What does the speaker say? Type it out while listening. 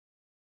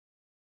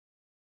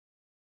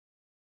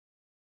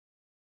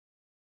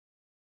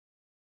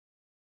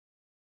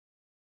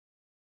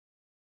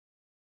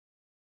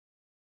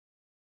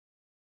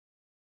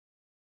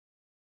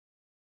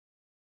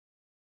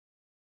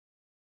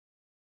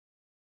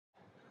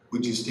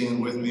Would you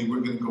stand with me?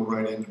 We're going to go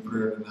right into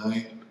prayer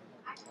tonight.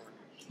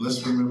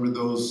 Let's remember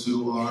those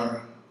who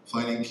are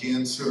fighting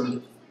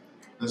cancer.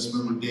 Let's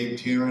remember Dave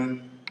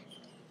Tarrant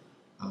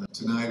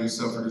tonight who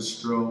suffered a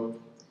stroke.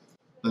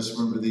 Let's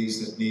remember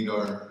these that need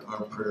our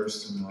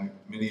prayers tonight.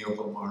 Many of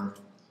them are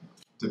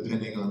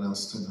depending on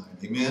us tonight.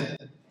 Amen?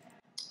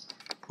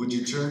 Would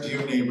you turn to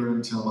your neighbor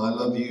and tell him, I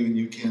love you and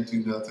you can't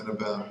do nothing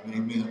about it.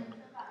 Amen?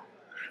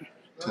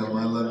 Tell him,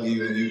 I love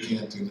you and you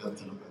can't do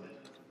nothing about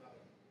it.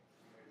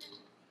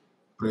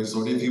 Praise the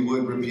Lord. If you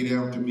would, repeat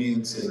after me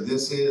and say,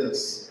 this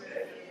is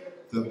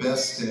the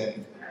best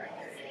day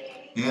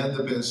and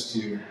the best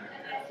year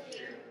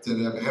that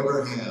I've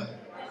ever had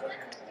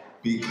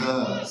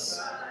because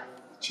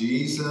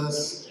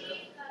Jesus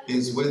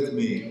is with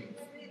me.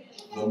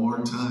 One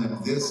more time.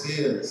 This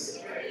is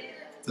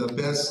the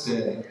best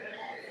day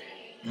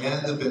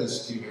and the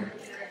best year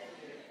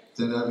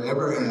that I've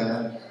ever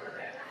had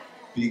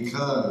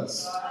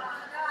because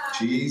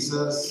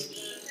Jesus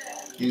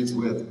is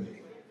with me.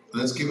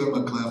 Let's give him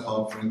a clap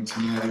offering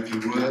tonight, if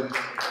you would.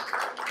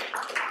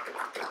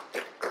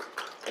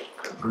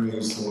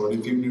 Praise the Lord.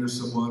 If you're near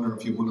someone or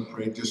if you want to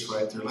pray just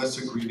right there, let's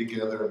agree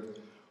together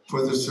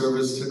for the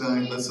service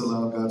tonight. Let's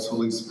allow God's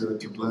Holy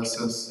Spirit to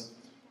bless us.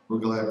 We're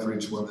glad for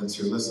each one that's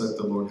here. Let's let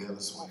the Lord have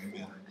his way.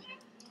 Amen.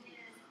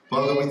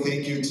 Father, we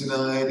thank you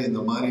tonight in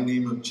the mighty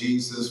name of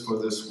Jesus for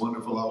this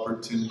wonderful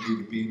opportunity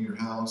to be in your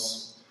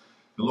house.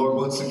 And Lord,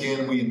 once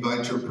again, we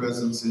invite your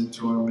presence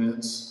into our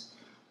midst.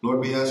 Lord,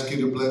 we ask you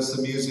to bless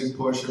the music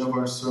portion of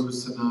our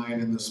service tonight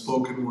and the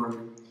spoken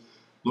word.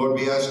 Lord,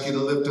 we ask you to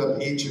lift up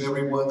each and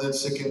every one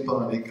that's sick in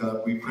body,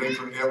 God. We pray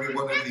for every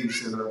one of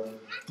these that are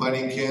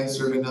fighting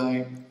cancer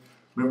tonight.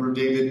 Remember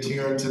David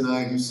Tarrant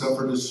tonight who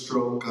suffered a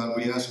stroke. God,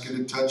 we ask you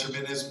to touch him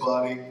in his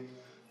body.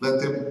 Let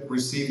them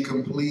receive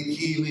complete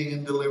healing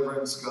and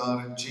deliverance,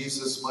 God, in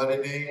Jesus' mighty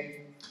name.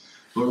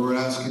 Lord, we're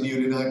asking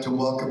you tonight to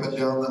walk up and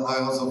down the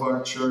aisles of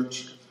our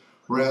church.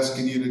 We're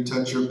asking you to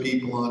touch your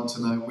people on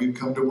tonight. We've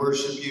come to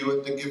worship you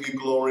and to give you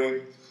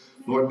glory.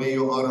 Lord, may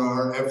you honor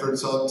our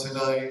efforts on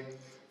tonight.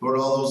 Lord,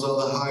 all those on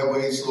the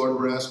highways, Lord,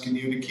 we're asking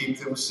you to keep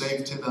them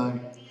safe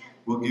tonight.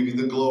 We'll give you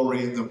the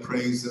glory and the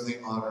praise and the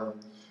honor.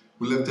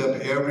 We lift up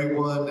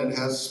everyone that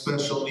has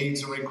special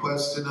needs and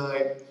requests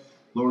tonight.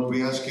 Lord,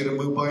 we ask you to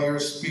move by your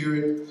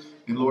Spirit.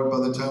 And Lord, by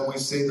the time we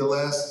say the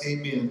last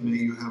amen, may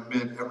you have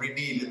met every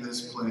need in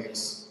this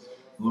place.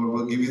 Lord,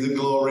 we'll give you the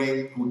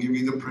glory. We'll give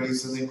you the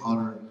praise and the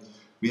honor.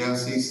 We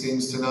ask these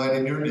things tonight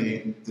in your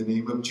name, the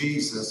name of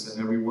Jesus.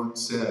 And everyone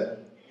said,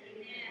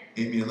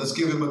 amen. Let's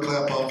give him a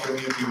clap offering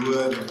if you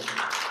would.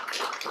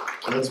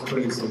 Let's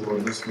praise the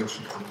Lord. Let's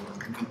worship the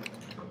Lord. Amen.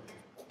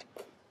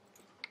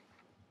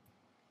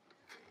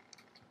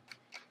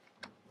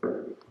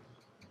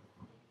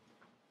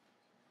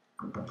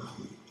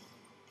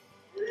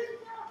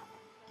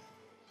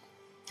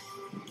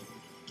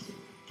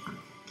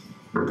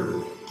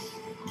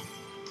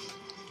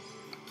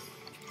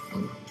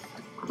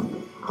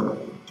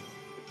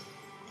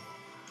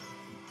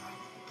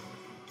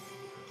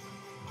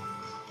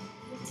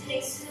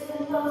 Taste of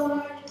the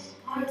Lord,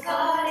 our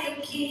God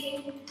and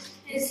King,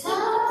 His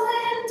love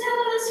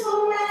endures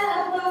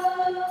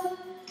forever.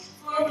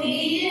 For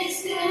He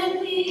is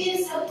good, He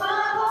is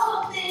above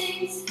all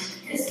things.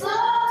 His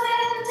love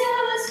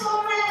endures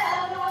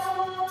forever.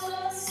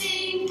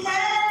 Sing praise,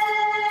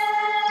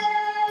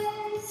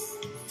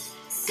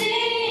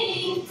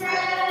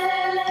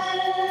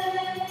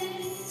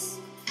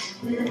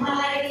 with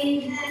mighty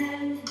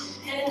hand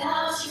and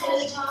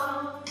outstretched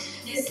arm.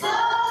 His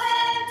love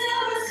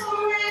endures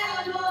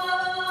forever.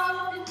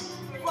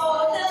 For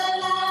the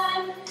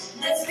Lamb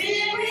that's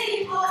been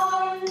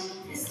reborn,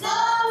 His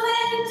love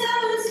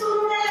endures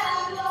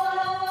forever.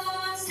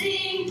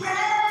 Sing praise,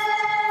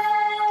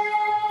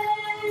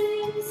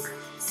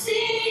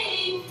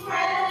 sing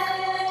praise,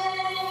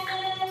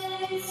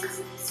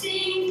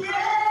 sing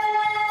praise,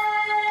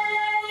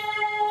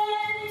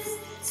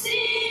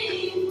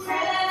 sing praise.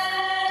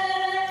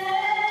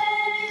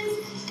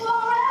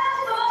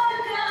 Forever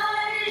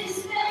God is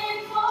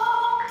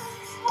faithful,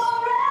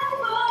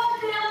 forever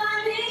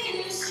God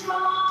is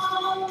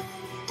strong,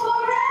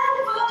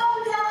 forever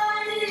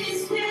God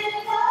is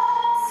with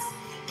us,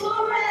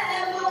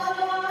 forever.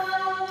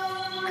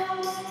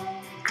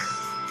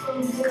 From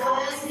the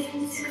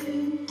rising to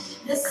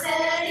the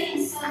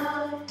setting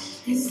sun,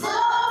 His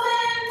love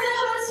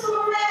endures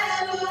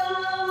forever.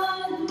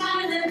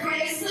 By the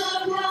grace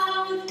of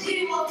God,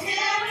 we will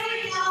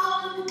carry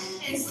on.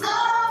 His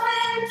love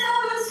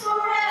endures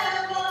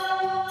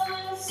forever.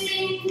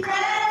 Sing praise,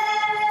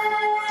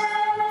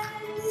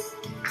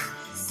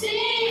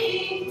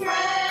 sing praise,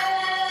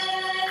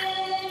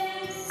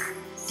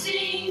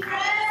 sing praise,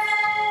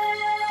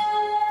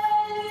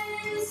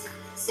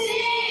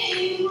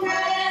 sing praise.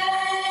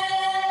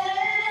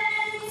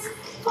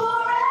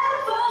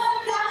 Forever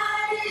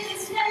God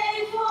is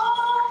faithful.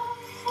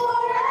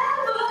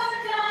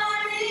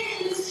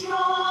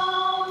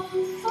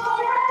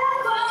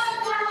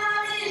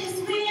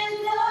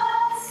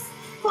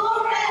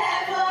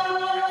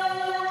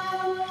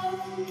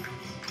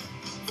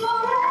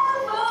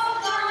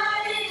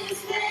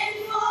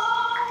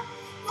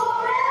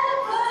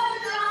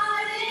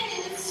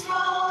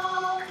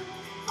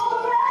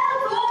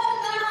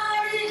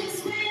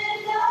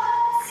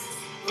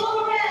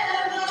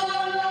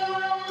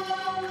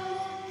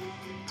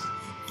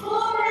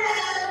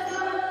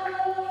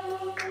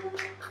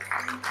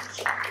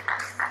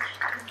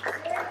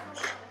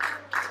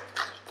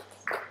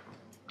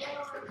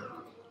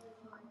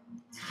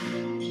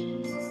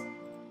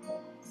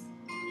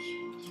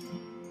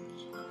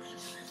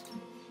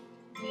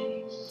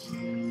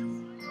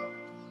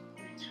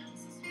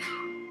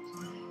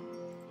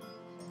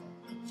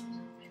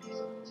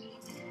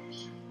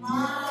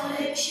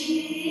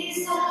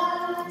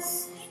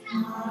 Jesus,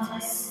 my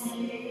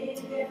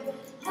Savior,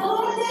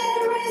 Lord,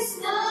 there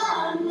is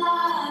none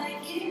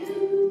like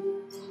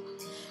you.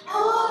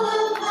 All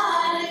of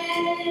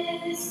my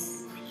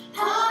days,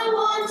 I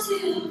want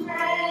to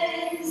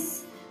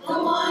praise the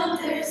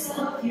wonders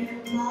of your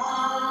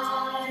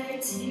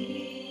mighty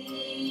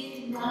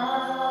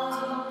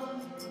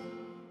love.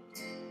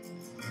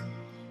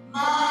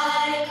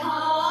 My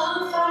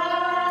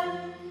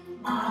comfort,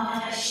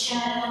 my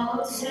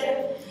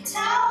shelter,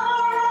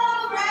 tower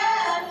of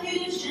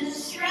refuge and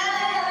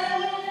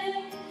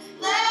strength.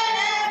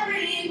 Let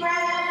every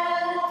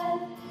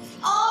breath,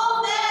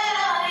 all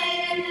that I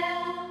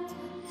am,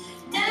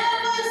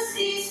 never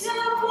cease to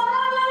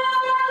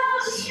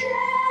worship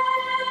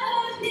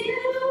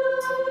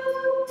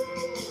you.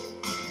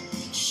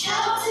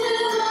 Shout to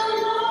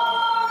the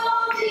Lord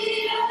on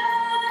the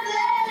earth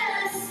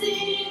and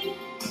sing.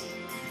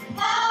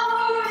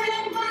 Power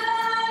and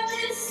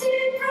majesty,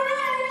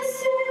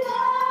 praise to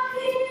the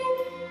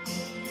King.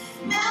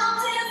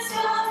 Mountains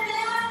come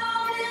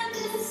down and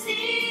the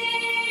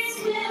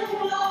seas will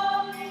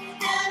roar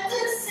at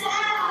the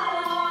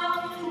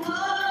sound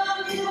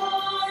of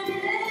your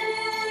name.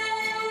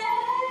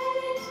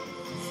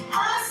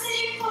 I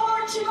sing for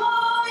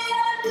joy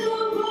at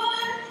the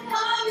work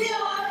of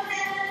your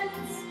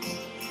hands.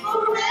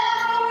 Forever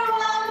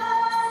I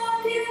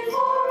love you,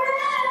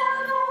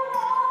 forever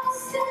I'll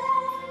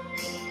stand.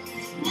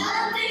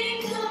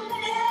 Nothing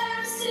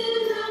compares to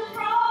the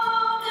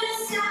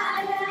promise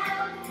I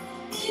have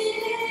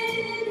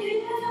in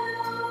you.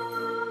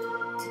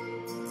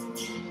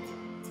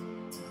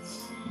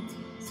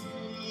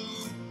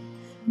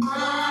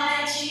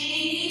 My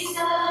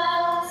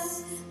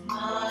Jesus,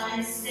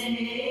 my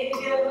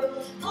Savior,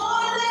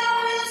 Lord,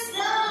 there is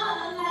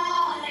none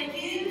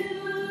like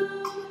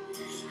you.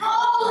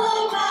 All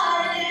of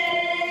my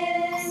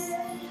days,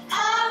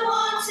 I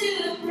want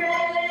to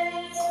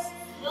praise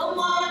the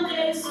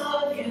wonders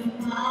of your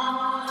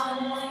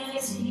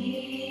mighty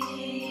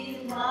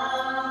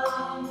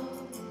love.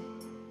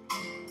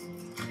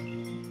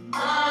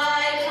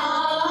 My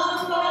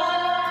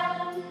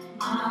comfort,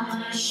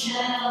 my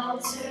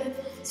shelter,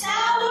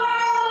 tower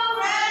of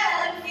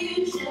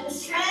refuge and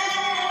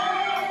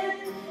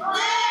strength.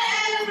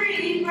 Let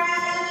every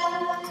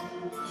breath,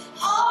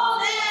 all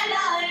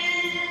that I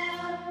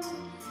am,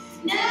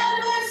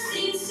 never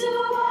cease to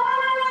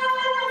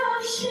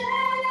worship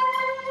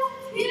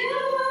you.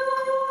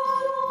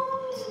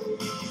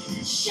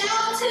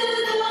 Shout to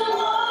the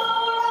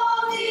Lord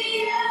on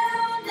the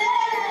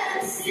earth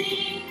and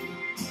sing.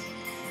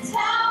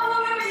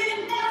 Tower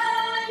in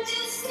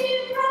majesty,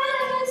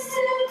 praise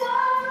to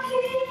the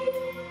King.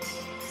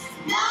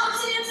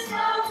 Mountains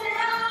bow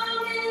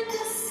down and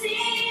the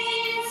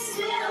seas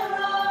will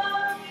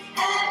roar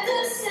at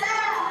the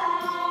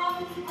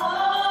sound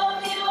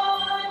of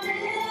your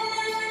name.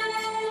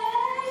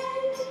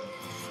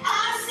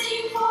 I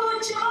sing for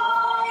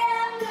joy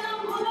at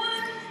the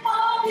work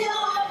of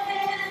your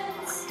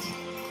hands.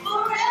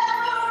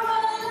 Forever I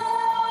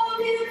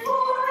love you,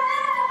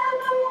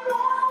 forever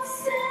I'll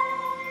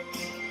stand.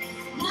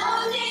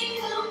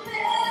 Nothing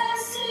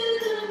compares to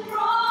the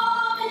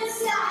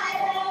promise I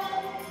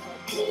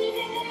have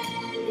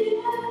in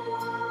you.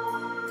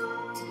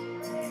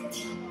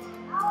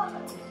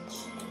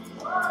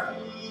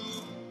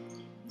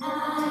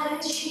 My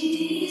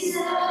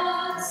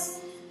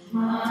Jesus,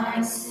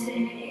 my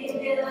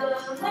Savior,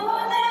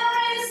 Lord,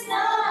 there is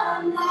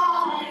none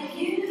like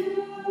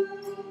you.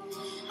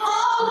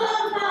 All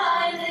of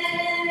my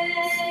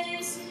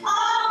days,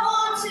 I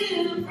want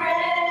to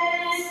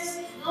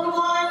praise the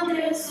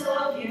wonders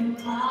of your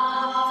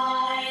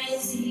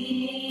mighty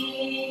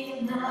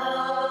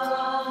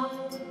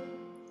love.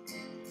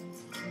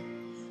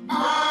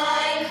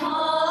 My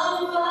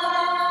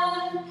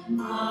comfort,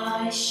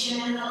 my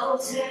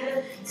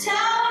shelter,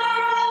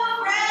 tower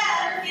of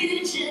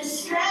refuge and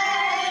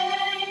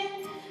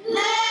strength.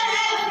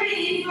 Let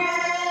every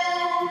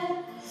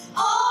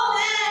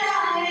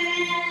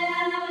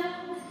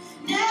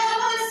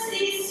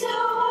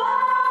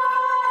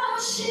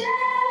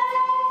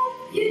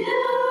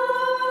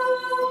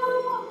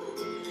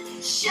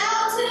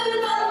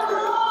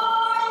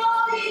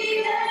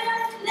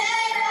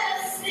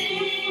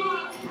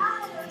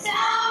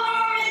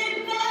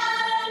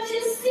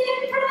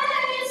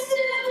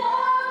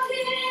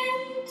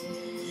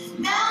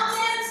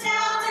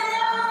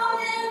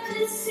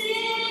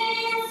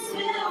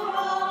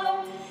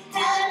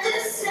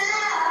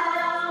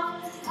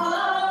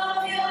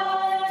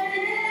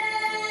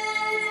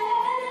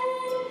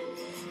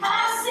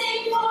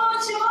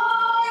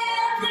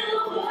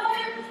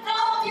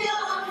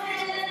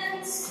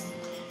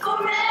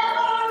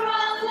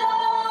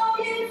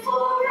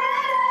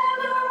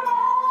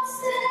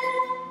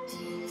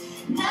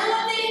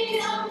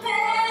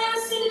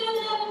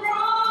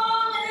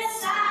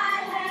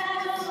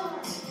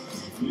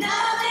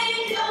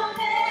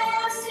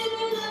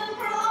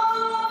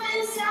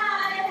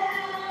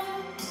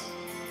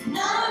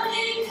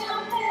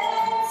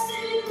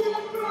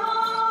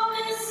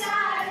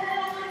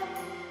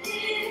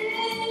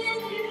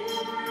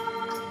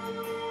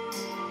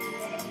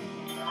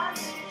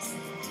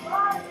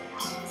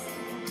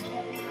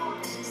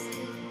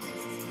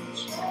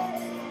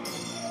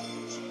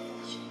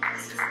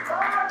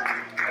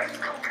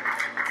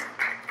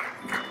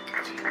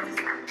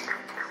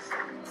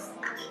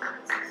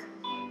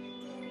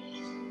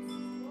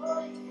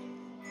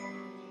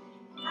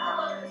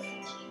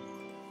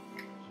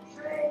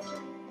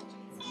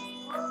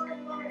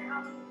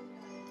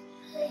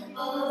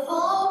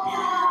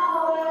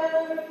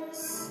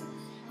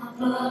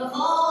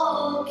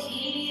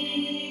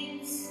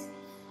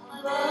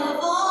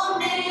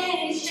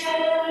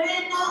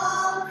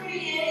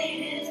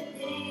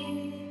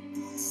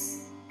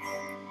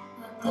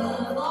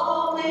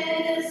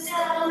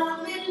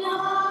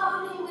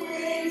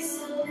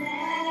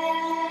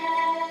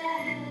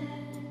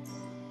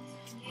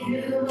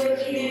were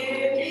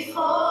here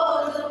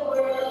before the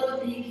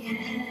world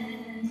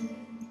began.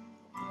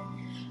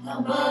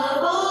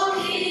 Above all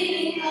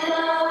kingdoms,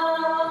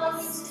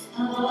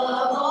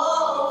 above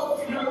all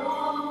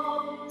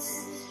thrones,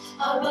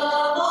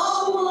 above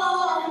all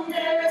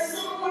wonders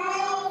the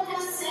world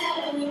has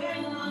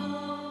ever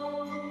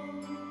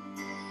known,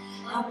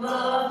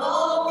 above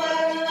all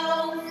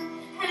wealth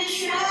and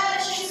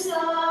treasures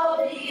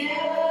of the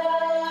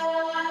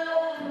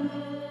earth,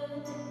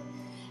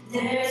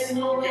 there's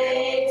no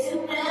way to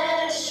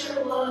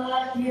measure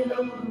what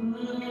you're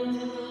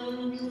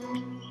worth.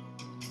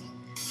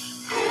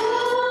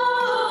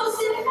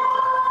 Crucified,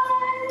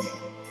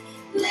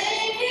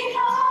 laid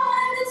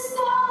behind the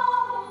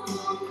stone,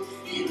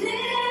 you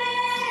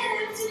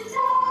lived to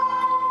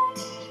die,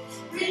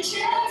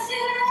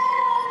 rejected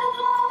and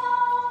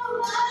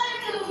alone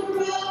like a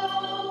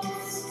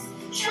rose,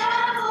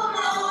 trampled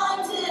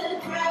onto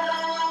the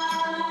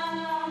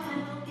ground.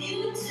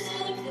 You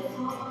took the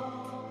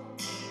fall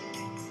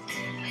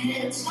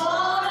and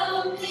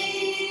taught of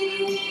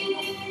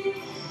me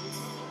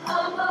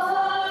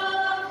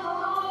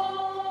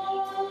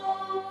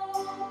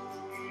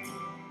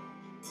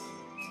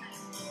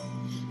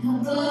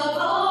above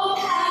all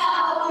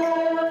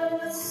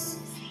powers,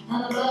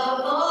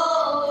 above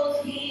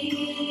all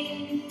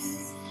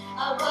kings,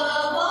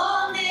 above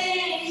all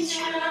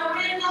nature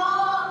and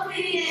all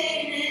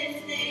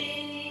created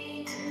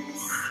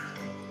things,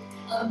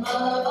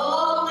 above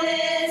all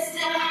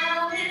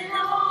wisdom and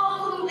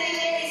all the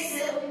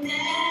ways of man.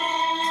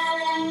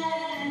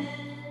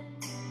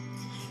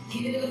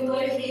 You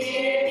were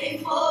here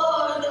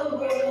before the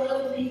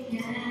world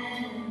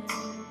began.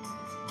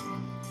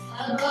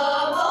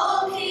 Above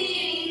all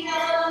kingdoms,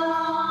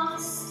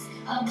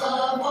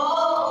 above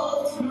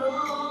all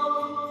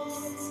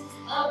thrones,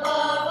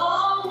 above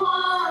all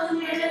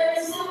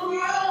wonders the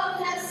world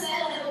has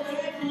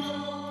ever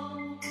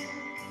known,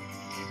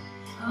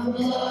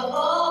 above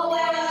all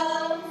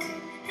wealth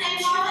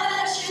and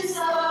treasures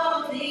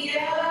of the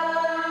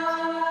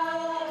earth,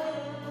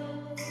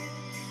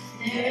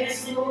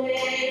 there's no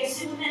way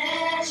to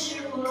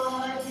measure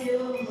what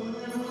you're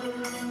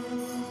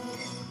worth.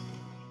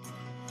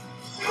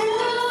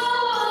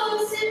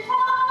 Crucified,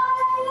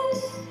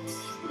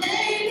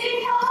 laid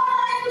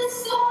behind the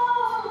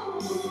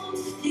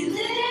stone, you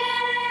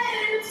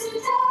lived to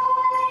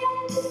die,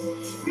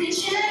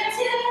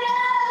 rejected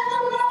and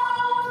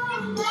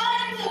alone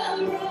like a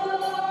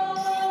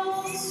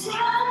rose,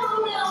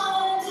 trampled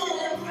on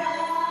the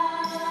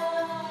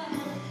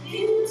ground.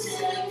 You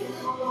took the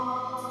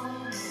fall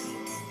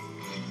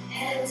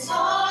and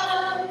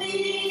taught of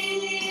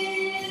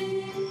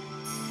me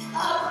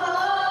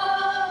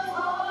above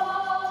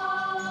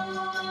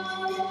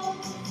all.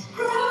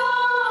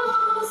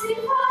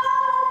 Crucified,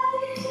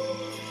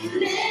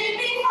 laid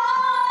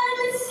behind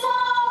the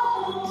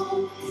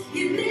stone,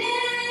 you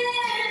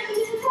lived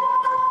to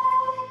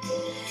die,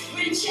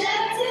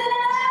 rejected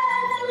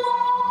and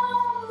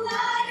alone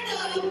like a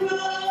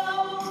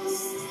rose,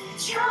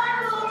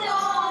 trampled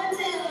on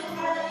the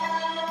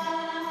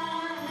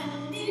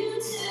ground. You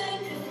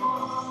took the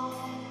fall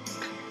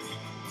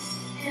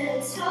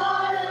and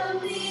taught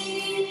of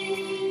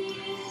me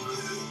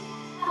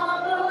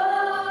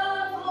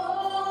above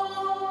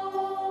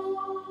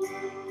all.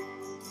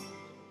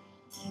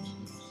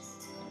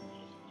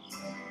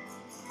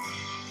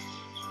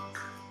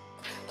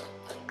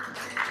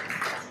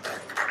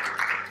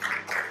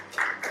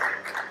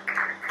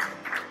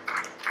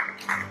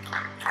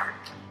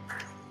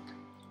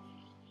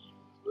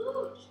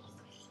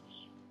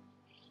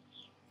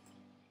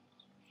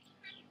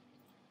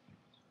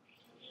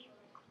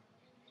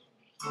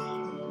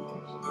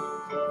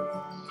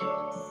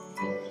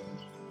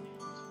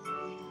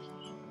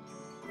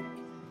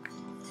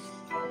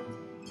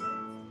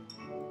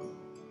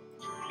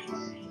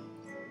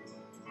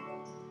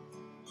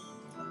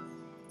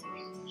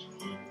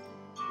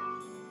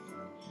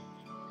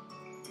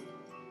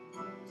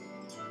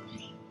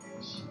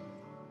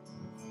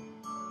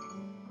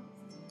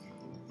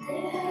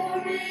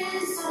 There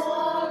is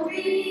a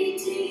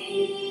Redeemer,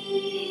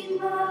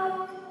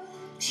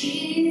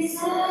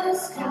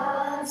 Jesus,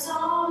 God's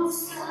own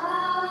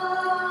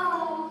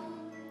Son,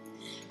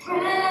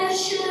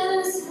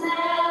 precious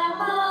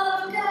Lamb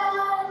of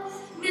God,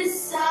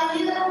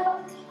 Messiah,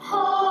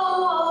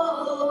 Holy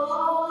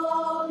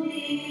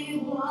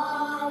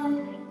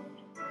One.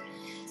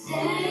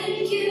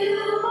 Thank you,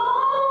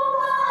 oh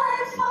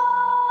my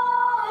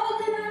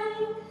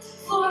Father,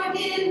 for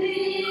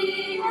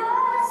giving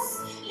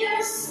us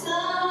your Son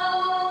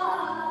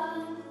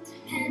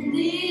and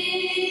the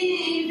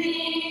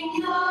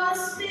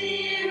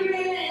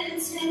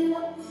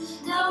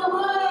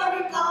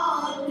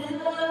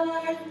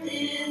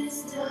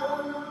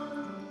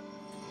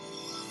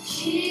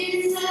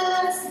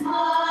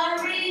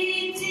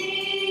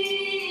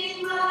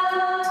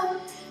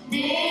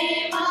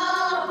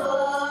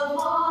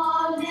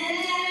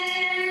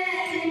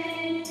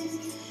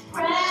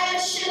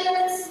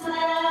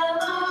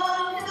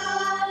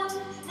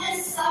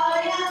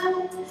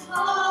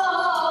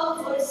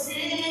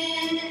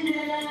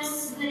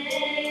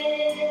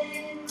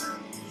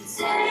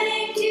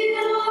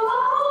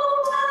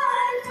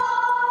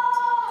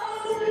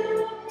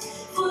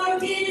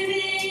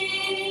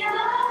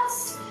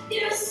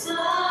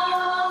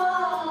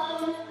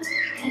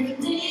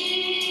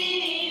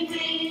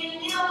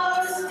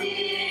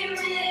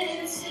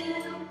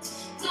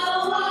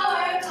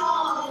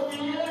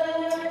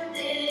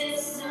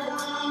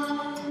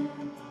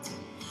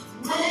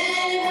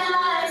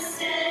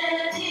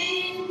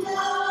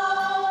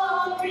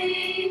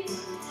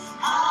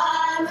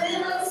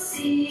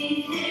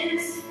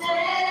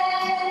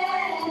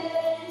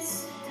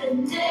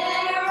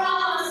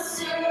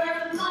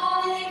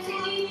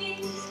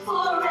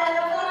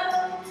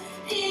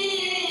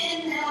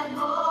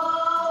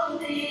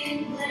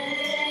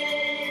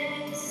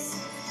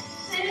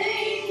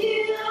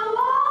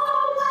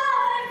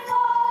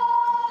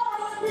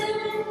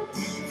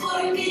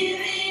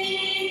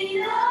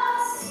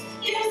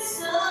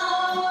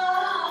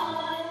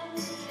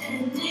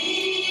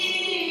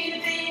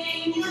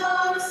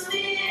your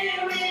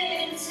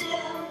spirit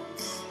till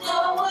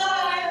the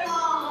work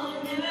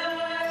on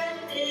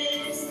earth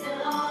is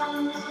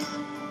done.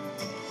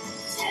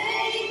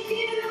 Thank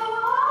you,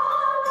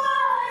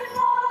 our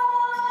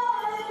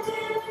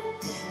Father,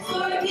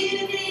 for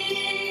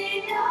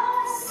giving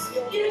us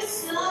your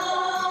Son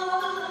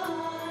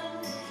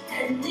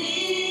and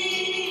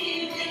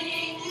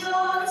leaving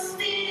your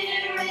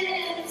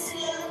spirit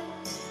till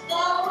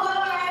the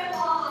work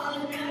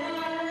on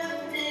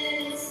earth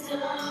is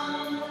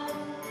done.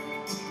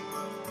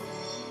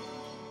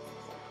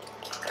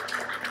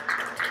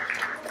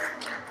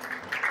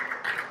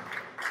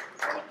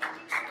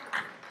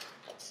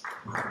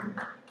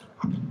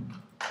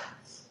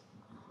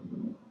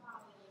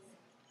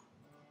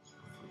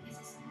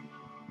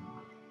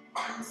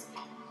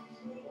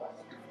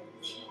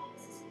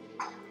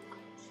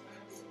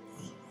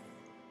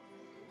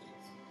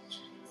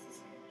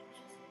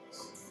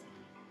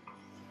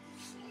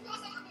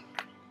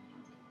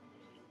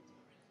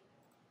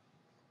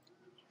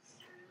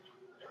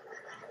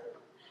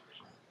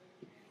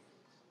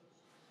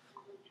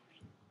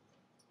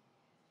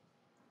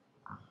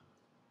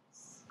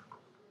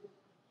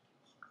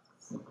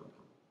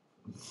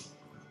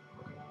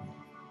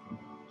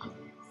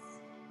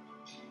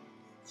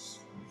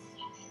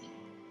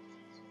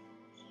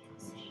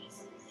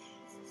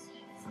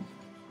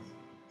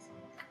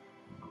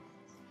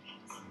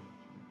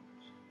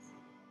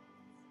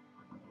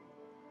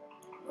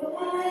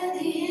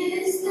 Worthy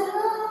is the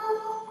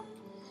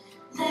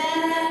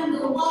Lamb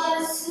who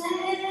was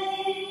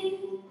slain.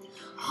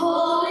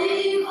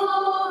 Holy,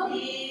 holy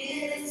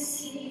is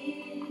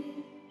He.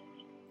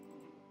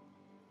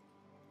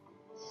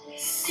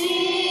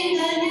 Sing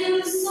a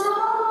new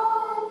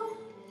song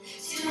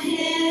to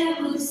Him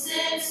who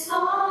sits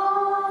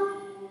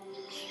on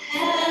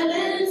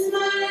heaven's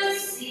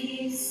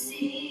mercy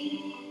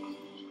seat.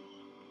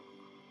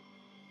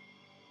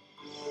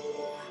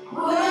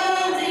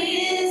 Worthy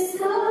is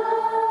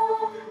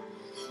the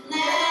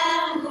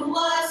Lamb who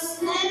was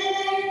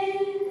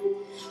slain.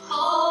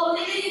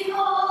 Holy,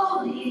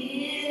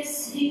 holy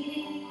is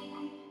He.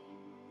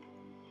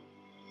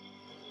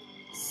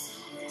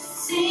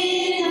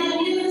 Sing a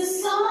new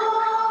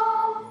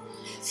song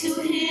to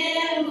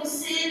Him who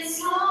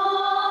sits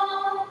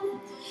on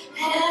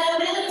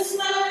heaven's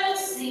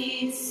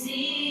mercy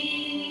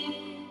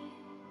seat.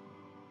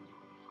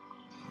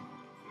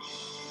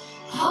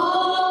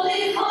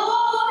 Holy,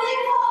 holy,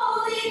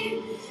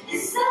 holy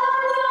is the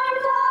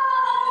Lord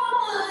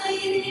God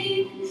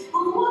Almighty,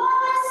 who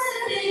was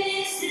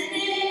and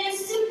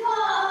is to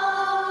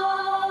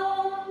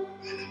come.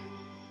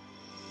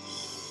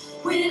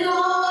 With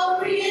all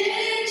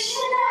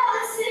creation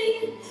I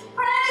sing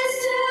praise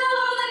to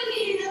the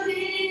King of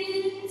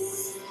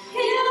Kings.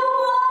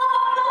 You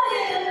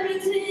are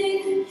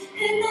everything,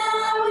 and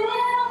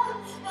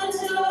I will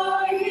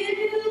adore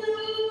you.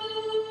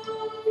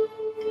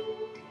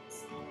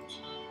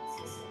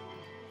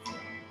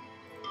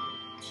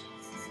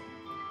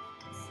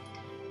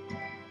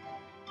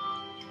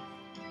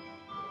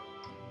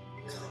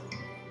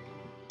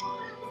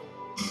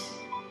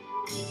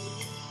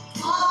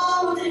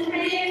 All the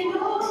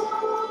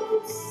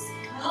rainbows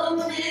of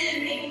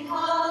living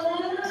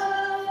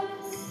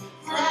colors,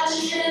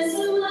 flashes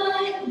of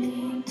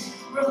lightning,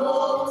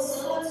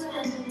 rolls of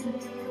thunder.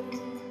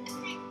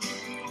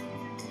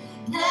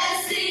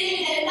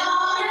 Blessing and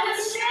honor,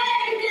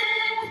 strength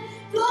and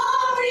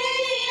glory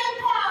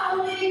and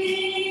power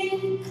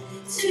be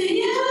to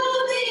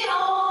you, the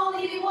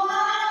only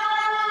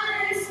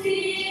wise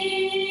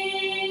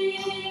King.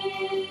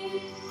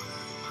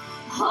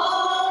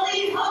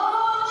 Holy,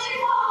 holy,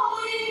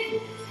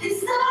 holy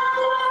is the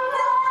Lord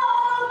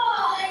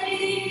God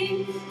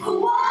Almighty,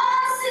 who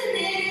was and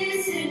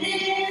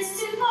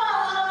is to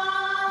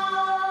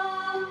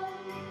come.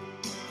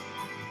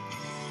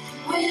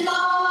 With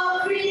all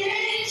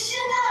creation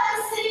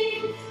I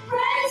sing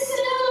praise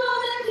to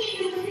the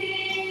King of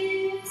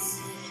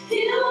Kings.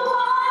 You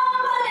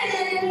are my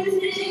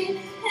everything,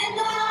 and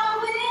I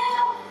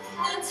will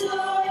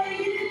adore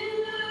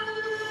you.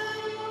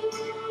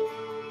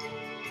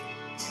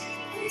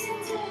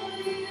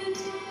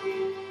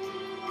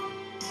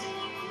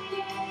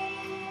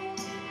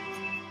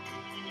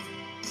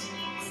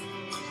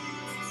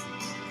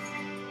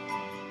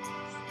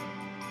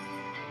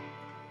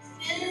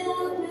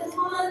 Filled with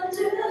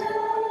wonder,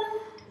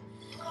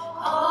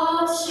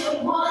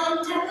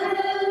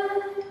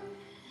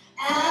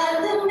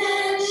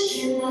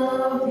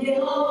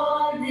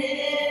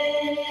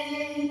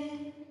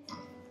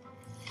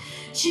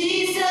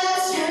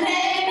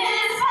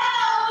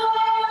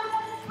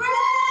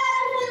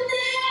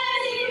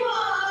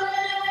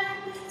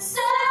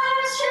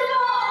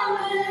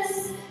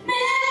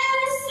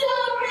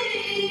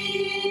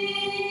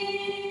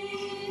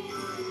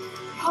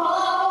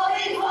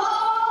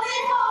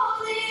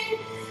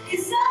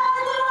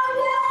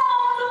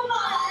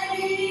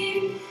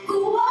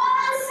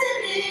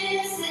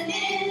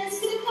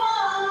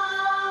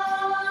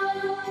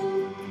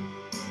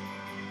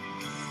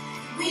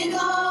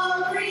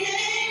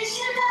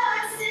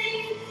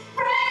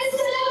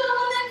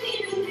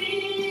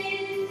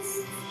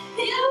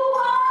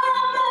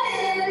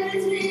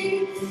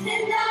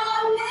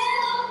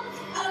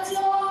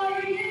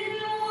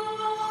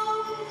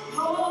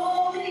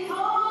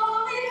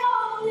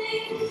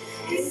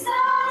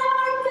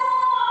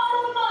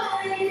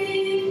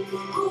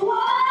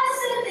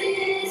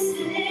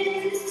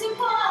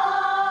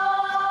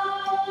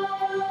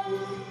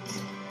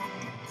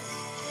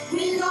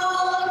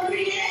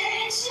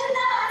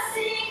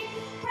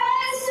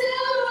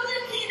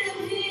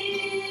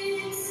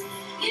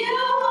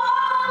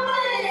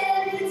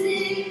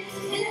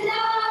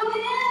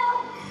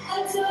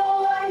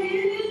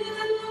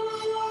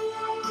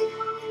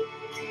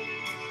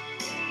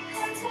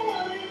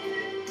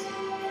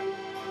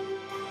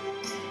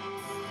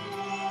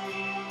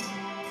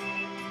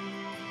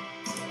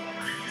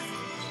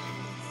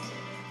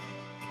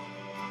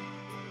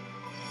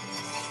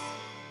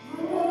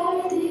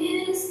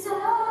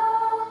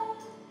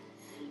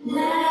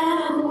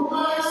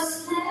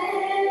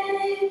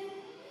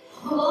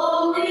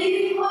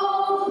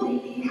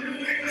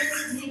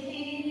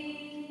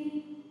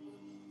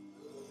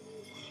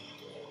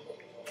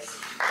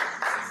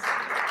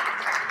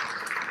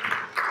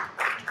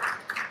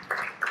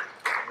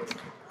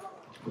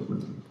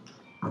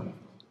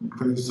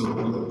 Praise the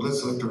Lord.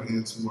 Let's lift our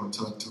hands one more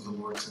time to the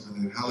Lord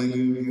tonight.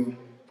 Hallelujah.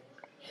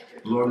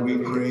 Lord, we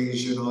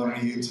praise you and honor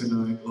you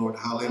tonight, Lord.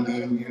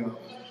 Hallelujah.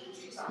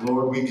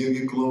 Lord, we give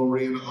you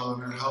glory and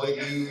honor.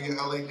 Hallelujah.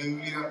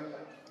 Hallelujah.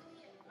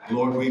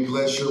 Lord, we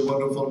bless your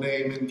wonderful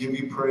name and give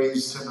you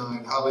praise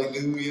tonight.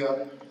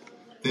 Hallelujah.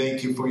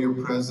 Thank you for your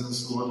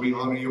presence, Lord. We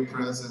honor your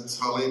presence.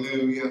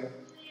 Hallelujah.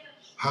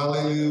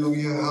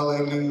 Hallelujah.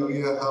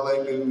 Hallelujah.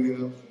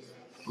 Hallelujah.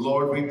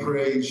 Lord, we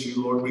praise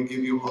you. Lord, we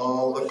give you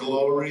all the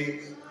glory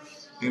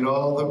and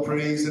all the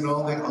praise and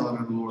all the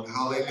honor, Lord.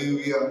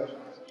 Hallelujah.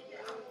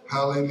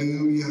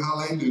 Hallelujah.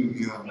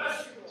 Hallelujah.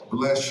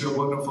 Bless your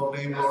wonderful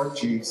name, Lord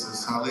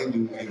Jesus.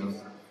 Hallelujah.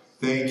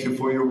 Thank you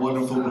for your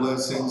wonderful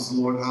blessings,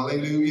 Lord.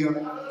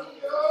 Hallelujah.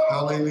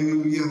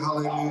 Hallelujah.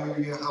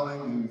 Hallelujah.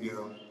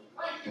 Hallelujah.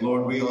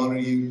 Lord, we honor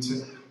you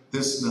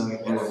this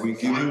night, Lord. We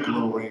give you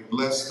glory.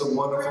 Bless the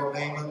wonderful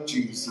name of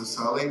Jesus.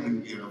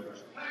 Hallelujah.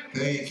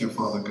 Thank you,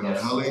 Father God.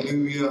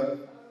 Hallelujah.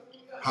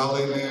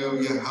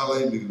 Hallelujah.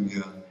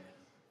 Hallelujah.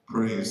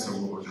 Praise the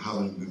Lord.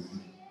 Hallelujah.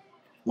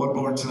 One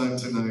more time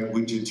tonight,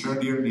 would you turn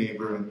to your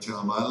neighbor and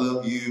tell him, I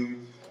love you,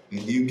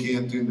 and you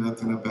can't do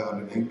nothing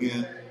about it.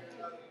 Amen.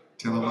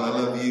 Tell him, I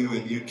love you,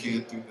 and you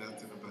can't do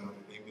nothing about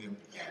it. Amen.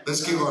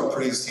 Let's give our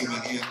praise team a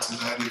hand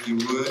tonight, if you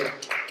would.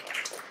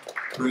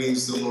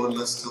 Praise the Lord.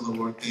 Let's tell the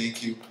Lord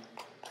thank you.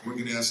 We're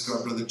going to ask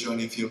our brother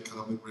Johnny if he'll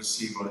come and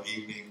receive our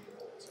evening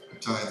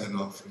tithe and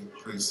offering.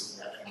 Praise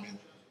the Lord. Amen.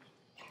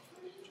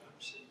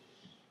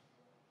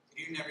 Good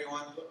evening,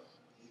 everyone.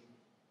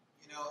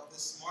 You know,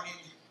 this morning,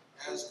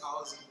 as I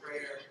was in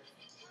prayer,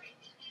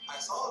 I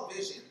saw a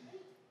vision.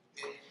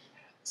 It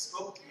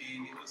spoke to me,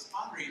 and it was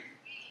pondering.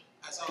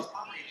 As I was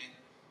pondering it,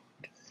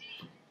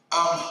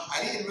 I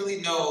didn't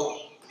really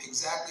know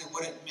exactly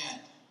what it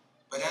meant.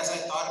 But as I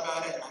thought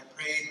about it and I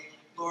prayed,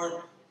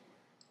 Lord,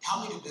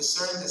 help me to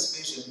discern this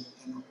vision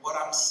and what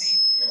I'm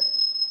seeing here.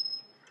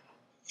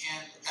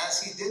 And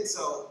as he did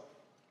so,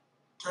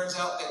 turns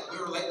out that we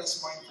were late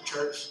this morning for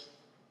church.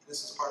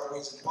 This is part of the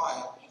reason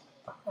why.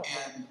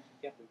 And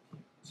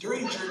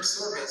during church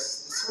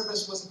service, the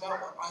service was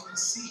about what I could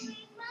see.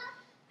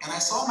 And I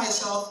saw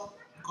myself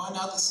going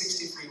out the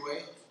 60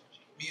 freeway.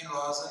 Me and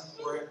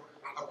Rosin were in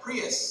a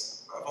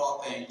Prius, of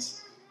all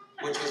things,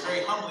 which was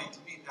very humbling to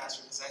me,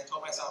 Pastor, because I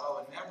told myself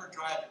I would never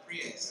drive a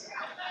Prius.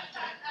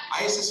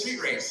 I used to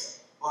street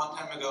race a long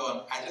time ago,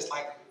 and I just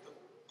liked the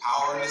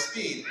power and the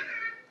speed.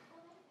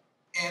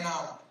 And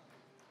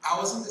I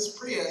was in this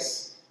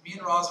Prius. Me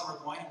and Rosin were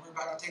going, and we were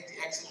about to take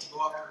the exit to go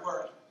off to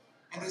work.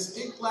 And this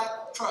big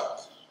black truck,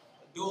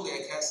 a dually,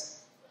 I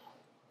guess,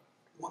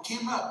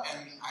 came up,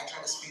 and I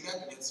tried to speed up,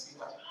 and he didn't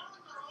speed up.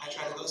 I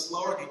tried to go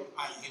slower, and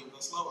he would go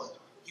slower.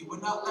 He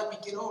would not let me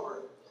get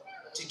over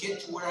to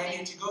get to where I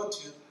needed to go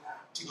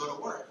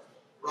to work.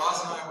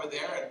 Roz and I were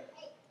there, and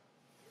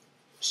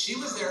she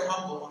was there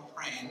humble and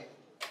praying,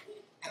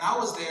 and I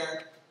was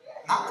there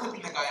not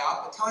flipping the guy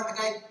out, but telling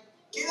the guy,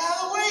 get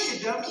out of the way, you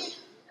dummy.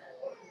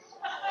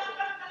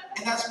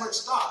 And that's where it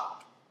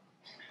stopped.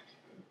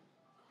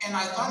 And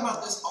I thought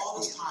about this all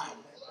this time.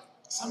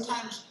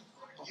 Sometimes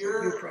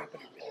you're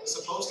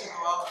supposed to go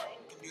out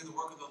and do the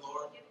work of the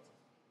Lord,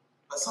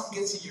 but something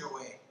gets in your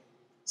way.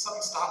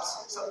 Something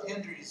stops you. Something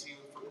hinders you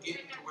from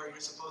getting to where you're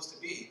supposed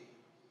to be.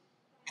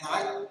 And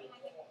I like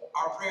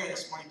our prayer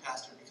this morning,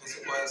 Pastor, because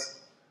it was,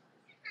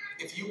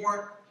 if you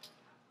weren't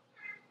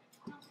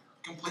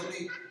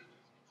completely, I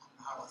don't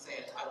know how to say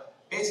it, but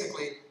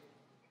basically,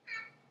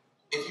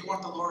 if you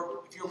want the Lord,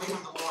 if you're leaving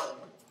the Lord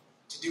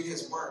to do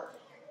His work,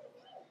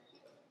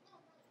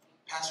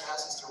 Pastor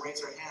asked us to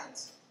raise our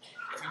hands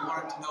if we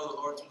wanted to know the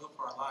Lord's will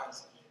for our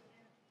lives.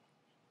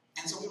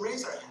 And so we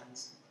raise our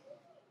hands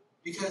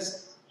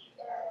because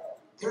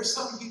there's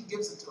something He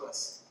gives it to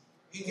us.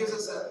 He gives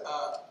us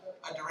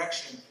a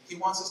direction. He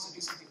wants us to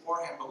do something for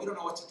Him, but we don't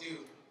know what to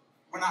do.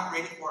 We're not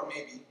ready for it,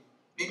 maybe.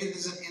 Maybe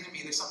there's an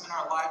enemy. There's something in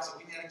our lives that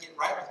we need to get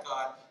right with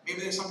God. Maybe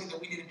there's something that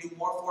we need to do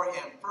more for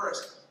Him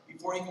first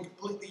before He can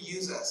completely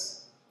use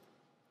us.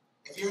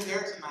 If you're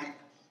there tonight,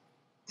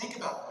 think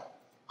about that.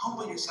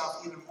 Humble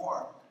yourself even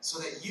more so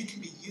that you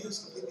can be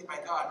used completely by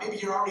God. Maybe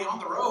you're already on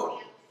the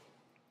road,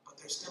 but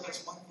there's still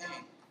this one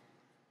thing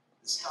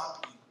that's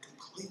stopping you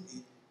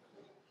completely.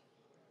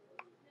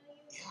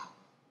 Yeah.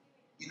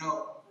 You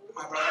know,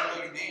 my brother, I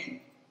know your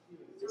name,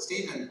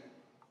 Stephen.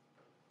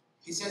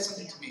 He said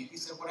something to me. He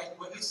said,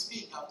 what you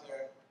speak out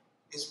there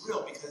is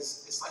real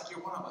because it's like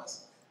you're one of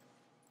us.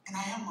 And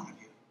I am one of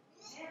you.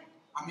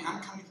 I mean,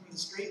 I'm coming from the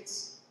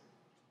streets.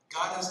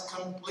 God has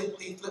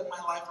completely flipped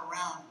my life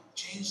around,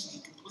 changed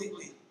me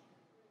completely.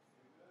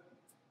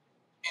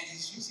 And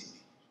He's using me.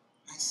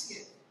 And I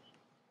see it.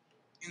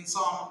 In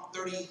Psalm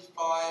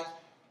 35,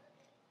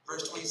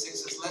 verse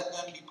 26 says, let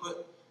them be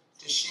put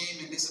to shame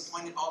and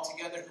disappointed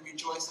altogether who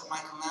rejoice at my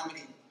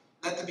calamity.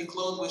 Let them be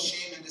clothed with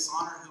shame and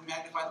dishonor who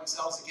magnify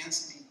themselves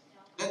against me.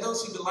 Let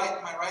those who delight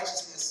in my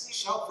righteousness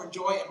shout for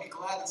joy and be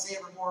glad and say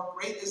evermore,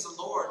 great is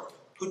the Lord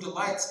who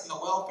delights in the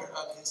welfare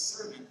of His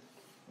servant.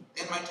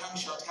 Then my tongue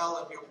shall tell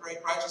of your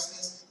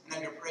righteousness and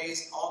of your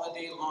praise all the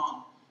day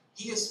long.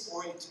 He is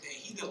for you today.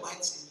 He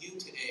delights in you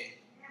today.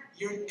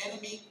 Your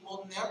enemy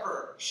will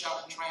never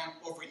shout and triumph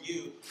over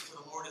you, for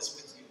the Lord is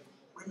with you.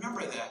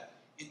 Remember that,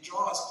 and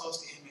draw as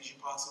close to Him as you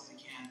possibly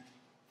can.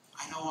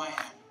 I know I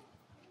am.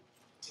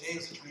 Today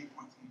is a turning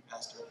point for me,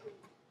 Pastor.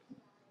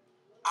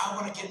 I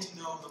want to get to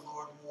know the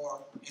Lord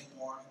more and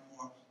more and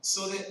more,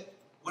 so that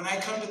when I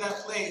come to that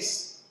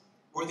place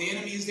where the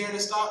enemy is there to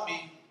stop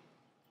me,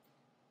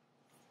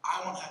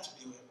 I won't have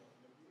to do it,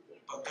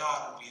 but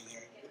God will be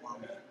there for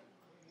me.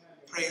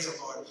 Praise the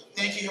Lord.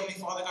 Thank you, Heavenly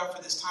Father God,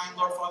 for this time,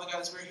 Lord Father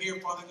God, as we're here,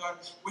 Father God.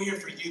 We're here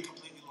for you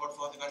completely, Lord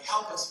Father God.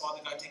 Help us,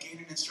 Father God, to gain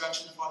an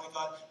instruction, Father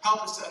God.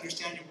 Help us to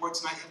understand your word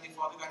tonight, Heavenly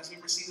Father God. As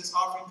we receive this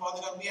offering,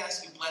 Father God, we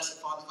ask you bless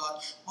it, Father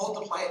God.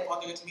 Multiply it,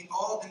 Father God, to meet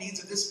all of the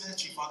needs of this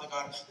ministry, Father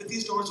God. That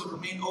these doors would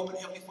remain open,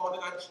 Heavenly Father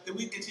God. That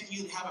we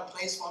continue to have a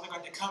place, Father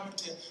God, to come and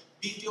to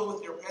be filled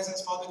with your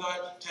presence, Father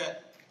God. To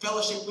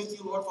fellowship with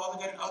you, Lord Father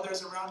God, and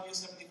others around you,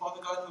 Heavenly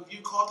Father God, who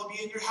you called to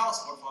be in your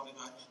house, Lord Father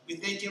God. We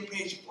thank you and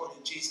praise you for it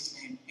in Jesus'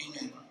 name.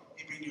 Amen.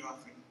 And bring your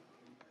offering.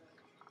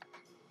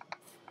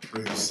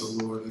 Praise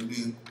the Lord.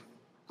 Amen.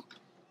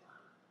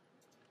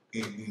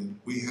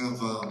 Amen. We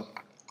have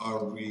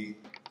our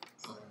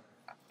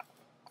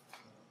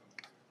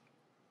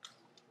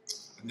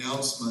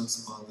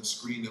announcements on the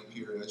screen up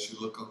here. As you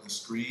look on the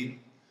screen,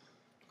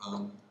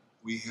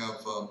 we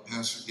have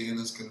Pastor Dan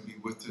is going to be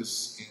with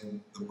us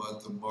in the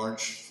month of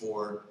March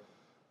for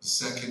the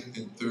second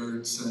and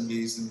third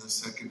Sundays and the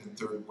second and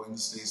third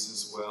Wednesdays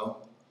as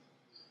well.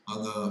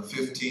 On the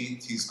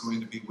 15th, he's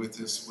going to be with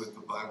us with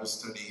the Bible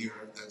study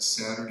here. That's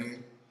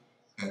Saturday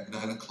at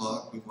 9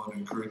 o'clock. We want to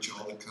encourage you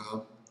all to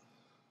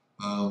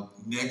come.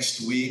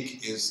 Next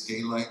week is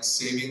Daylight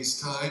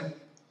Savings Time,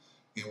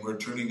 and we're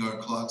turning our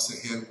clocks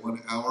ahead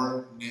 1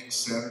 hour next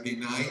Saturday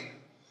night,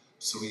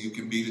 so you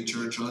can be to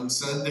church on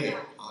Sunday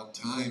on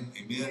time,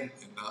 amen,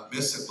 and not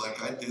miss it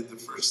like I did the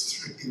first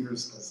 3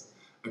 years as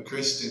a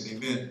Christian,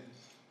 amen.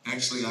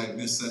 Actually, I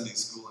missed Sunday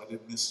school. I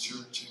didn't miss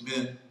church,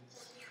 amen.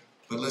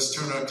 But let's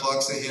turn our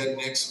clocks ahead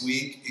next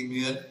week,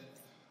 amen.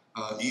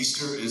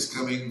 Easter is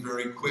coming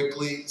very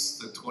quickly. It's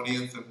the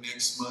 20th of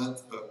next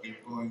month, but we're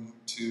going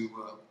to,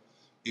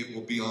 it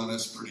will be on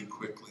us pretty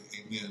quickly,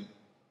 amen.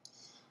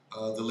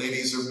 The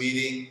ladies are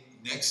meeting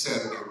next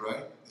Saturday,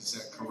 right? Is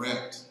that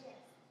correct?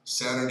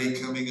 Saturday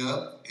coming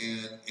up,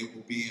 and it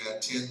will be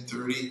at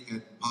 10:30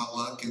 at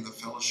potluck in the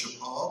fellowship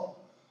hall.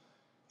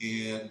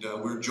 And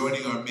we're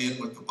joining our men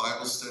with the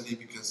Bible study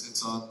because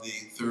it's on the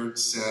third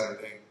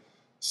Saturday.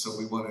 So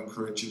we want to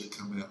encourage you to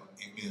come out.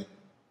 Amen.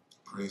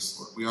 Praise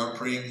the Lord. We are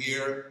praying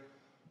here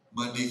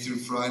Monday through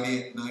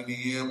Friday at 9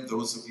 a.m.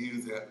 Those of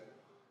you that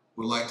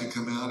would like to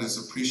come out is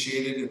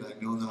appreciated, and I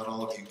know not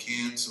all of you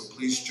can. So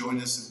please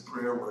join us in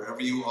prayer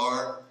wherever you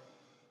are.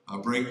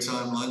 Break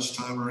time,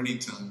 lunchtime, or any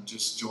time.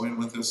 Just join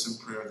with us in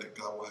prayer that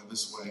God will have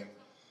His way.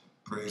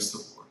 Praise the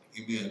Lord.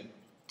 Amen.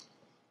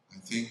 I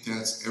think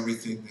that's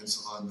everything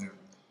that's on there.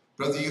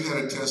 Brother, you had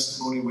a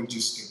testimony. Would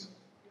you stand?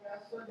 Yeah,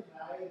 Sunday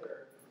night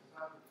or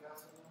Sunday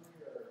testimony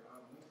or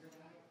Wednesday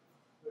night.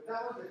 But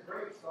that was a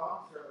great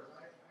song service.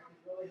 I could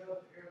really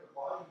help to hear the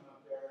volume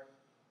up there.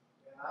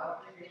 And I don't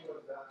think it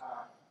was the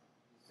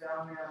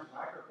sound man's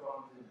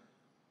microphones. And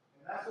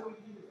that's what we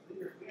do as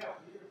leaders. We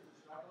have leaders that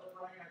struggle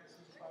running. I can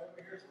see somebody over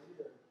here is a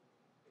leader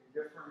in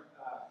different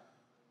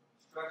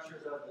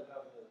structures of the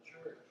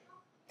church.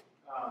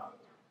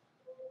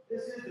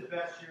 This is the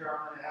best year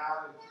I'm going to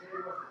have, and today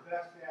was the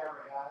best day I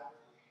ever had.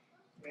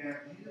 And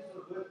Jesus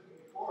was with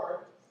me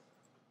before,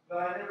 but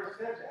I never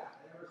said that.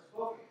 I never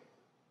spoke it.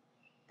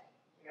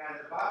 And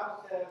the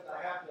Bible says,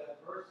 I have that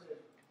verse in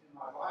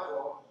my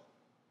Bible.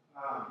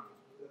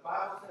 The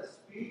Bible says,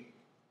 speak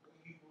what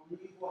you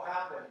believe will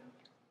happen,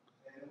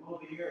 and it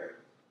will be yours.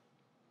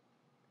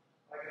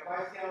 Like if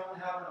I say I'm going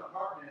to have an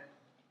apartment,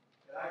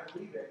 and I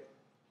believe it,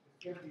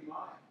 it's going to be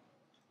mine.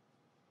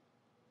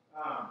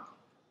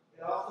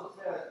 It also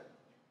says,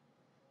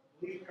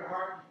 believe in your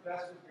heart and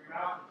confess with your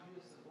mouth that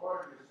Jesus is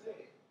Lord and you're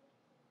saved.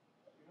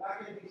 You're not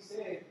going to be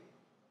saved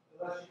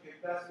unless you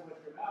confess it with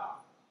your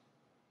mouth,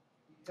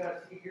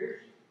 because He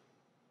hears you.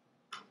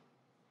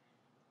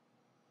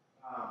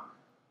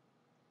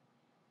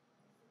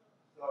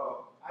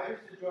 So I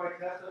just enjoy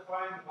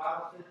testifying. The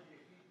Bible says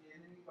you defeat the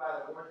enemy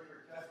by the words of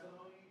your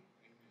testimony.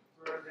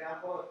 For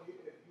example,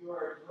 if you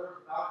are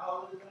observed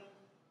alcoholism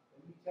and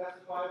you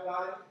testify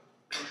about it,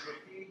 you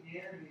defeat the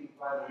enemy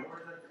by the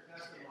words of your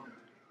testimony.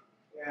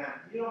 And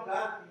you don't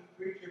got to be a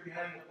preacher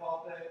behind the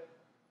pulpit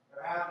or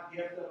have the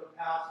gift of a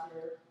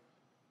pastor.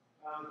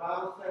 The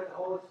Bible says the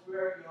Holy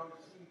Spirit, you'll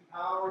receive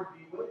power to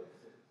be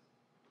witnesses.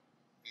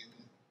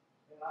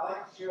 And I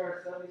like to share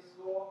our Sunday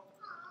school.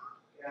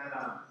 And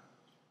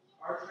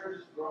our church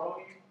is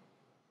growing.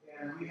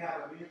 And we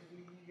have a men's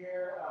meeting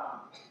here.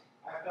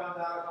 I found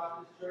out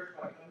about this church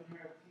by coming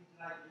here at Tuesday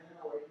night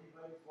dinner where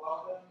everybody's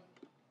welcome.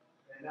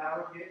 And now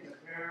we're getting the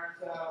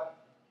parents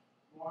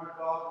more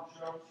involved in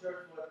children's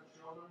church, what the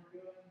children are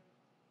doing.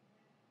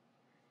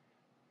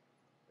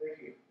 Thank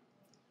you.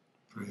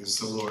 Praise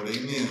the Lord.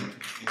 Amen.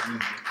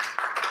 Amen.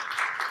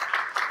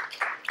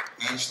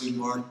 Actually,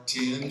 Mark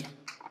 10,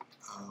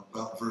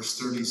 about verse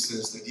 30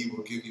 says that he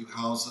will give you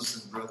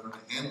houses and brethren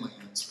and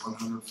lands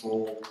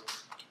 100-fold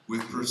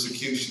with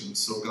persecution.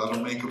 So God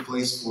will make a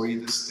place for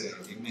you to stay.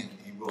 Amen.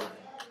 He will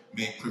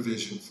make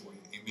provision for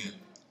you. Amen.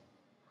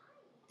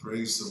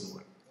 Praise the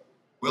Lord.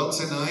 Well,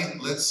 tonight,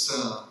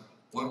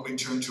 why don't we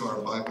turn to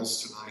our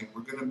Bibles tonight?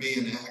 We're going to be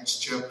in Acts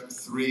chapter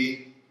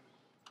 3.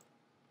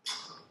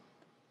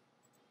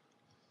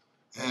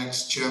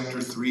 Acts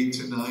chapter 3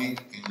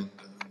 tonight, and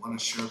I want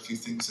to share a few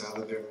things out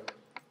of there.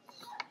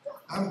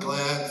 I'm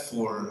glad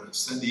for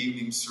Sunday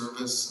evening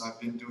service. I've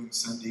been doing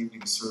Sunday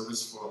evening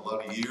service for a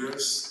lot of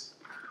years.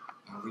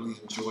 I really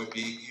enjoy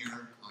being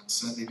here on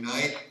Sunday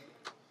night.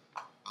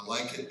 I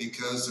like it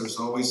because there's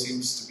always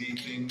seems to be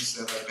things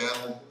that I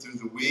battle through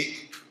the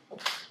week.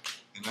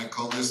 And I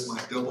call this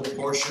my double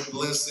portion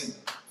blessing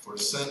for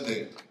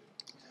Sunday.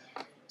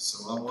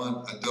 So I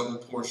want a double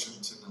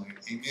portion tonight.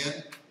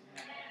 Amen?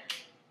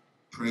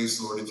 Praise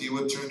the Lord. If you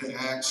would turn to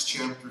Acts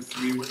chapter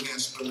 3, we're going to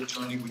ask Brother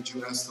Johnny, would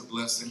you ask the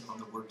blessing on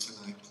the word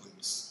tonight,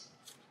 please?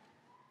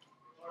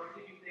 Lord,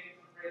 we give you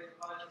thanks and praise for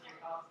calling us to your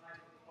house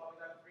tonight,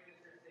 Father God. Bring us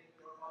here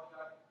safely, Lord, Father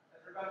God.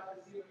 As we're about to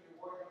receive your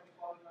word, Heavenly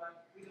Father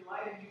God, we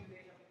delight in you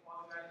today, Heavenly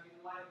Father God, and you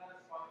delight in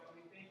us, Father God.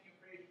 We thank you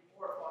and praise you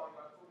for it, Father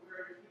God. For we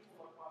are your people,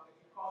 Lord, Father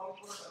God. You call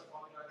these words us,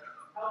 Father God.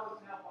 Help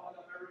us now, Father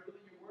God, by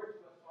revealing your word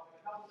to us, Father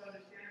God. Help us to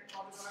understand it,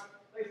 Father God.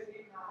 Place it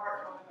deep in our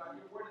heart, Father God.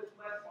 Your word is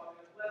blessed, Father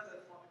God. Bless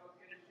us, Father God,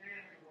 to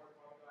understand your word,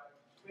 Father God.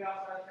 We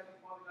also ask,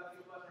 Heavenly Father God,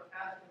 you bless our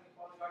pastor, Heavenly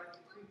Father God, as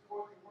he brings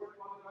forth your word,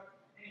 Father God,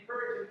 and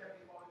encourage him,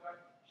 Heavenly Father God.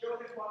 Show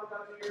him, Father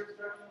God, through your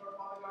instruction, Lord,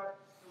 Father God,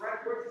 the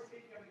right words to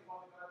speak, Heavenly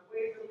Father God, the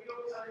ways that we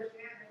don't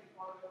understand, Heavenly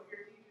Father God, what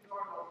your teachings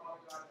are, Lord,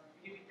 Father God. We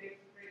give you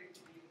thanks and praise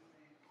in Jesus'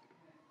 name.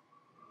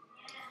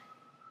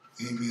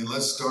 Amen.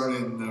 Let's start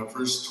in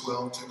verse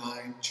 12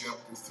 tonight,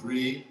 chapter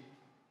 3.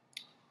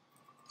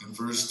 In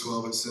verse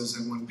 12 it says,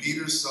 And when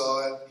Peter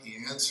saw it, he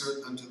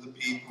answered unto the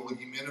people,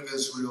 Ye men of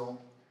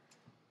Israel,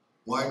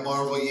 why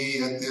marvel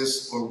ye at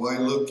this, or why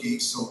look ye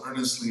so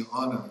earnestly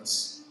on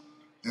us,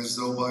 as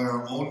though by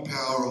our own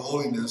power or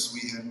holiness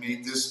we had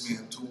made this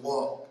man to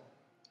walk?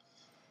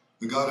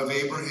 The God of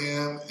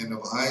Abraham, and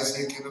of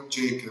Isaac, and of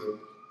Jacob,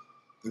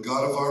 the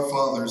God of our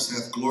fathers,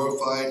 hath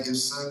glorified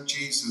his Son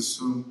Jesus,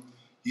 whom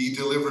ye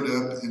delivered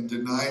up and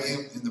denied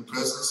him in the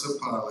presence of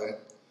Pilate,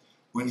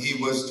 when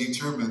he was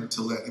determined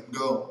to let him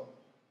go.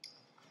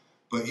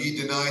 But ye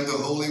denied the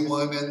Holy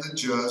One and the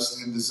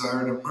just, and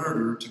desired a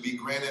murder to be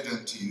granted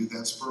unto you,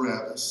 that's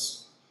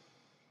Barabbas,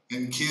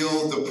 and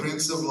killed the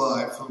Prince of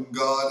Life, whom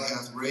God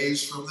hath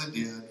raised from the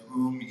dead,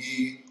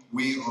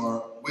 we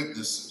are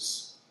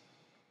witnesses.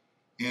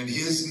 And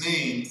his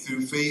name,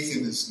 through faith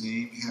in his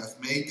name, hath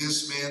made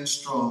this man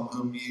strong,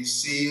 whom ye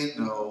see and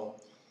know.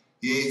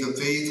 Yea, the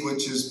faith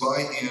which is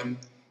by him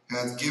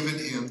hath given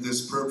him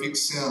this perfect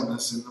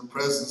soundness in the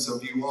presence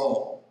of you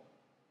all.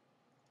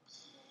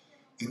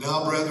 And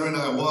now, brethren,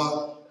 I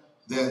wot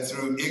that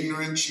through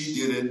ignorance ye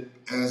did it,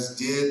 as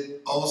did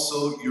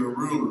also your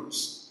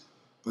rulers.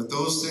 But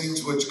those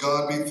things which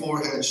God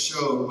before had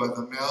showed by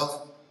the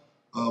mouth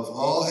of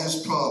all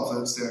his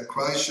prophets that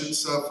Christ should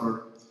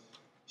suffer,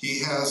 he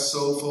has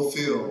so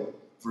fulfilled.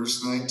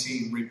 Verse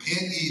 19,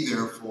 Repent ye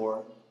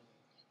therefore,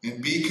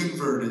 and be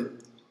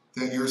converted,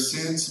 that your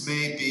sins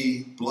may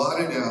be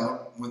blotted out,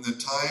 when the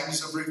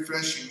times of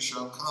refreshing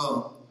shall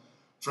come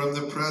from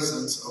the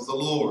presence of the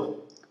Lord.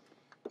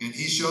 And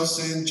he shall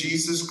send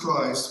Jesus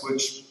Christ,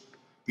 which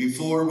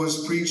before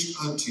was preached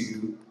unto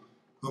you,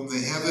 whom the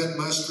heaven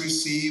must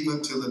receive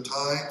until the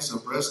times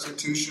of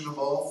restitution of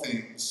all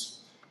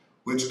things,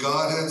 which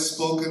God hath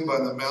spoken by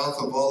the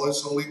mouth of all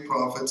his holy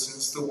prophets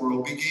since the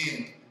world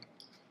began.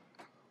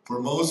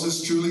 For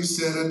Moses truly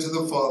said unto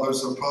the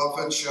fathers, A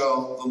prophet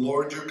shall the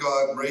Lord your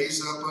God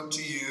raise up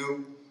unto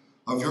you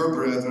of your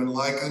brethren,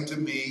 like unto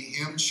me.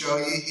 Him shall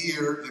ye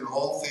hear in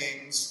all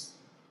things,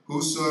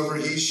 whatsoever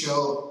he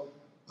shall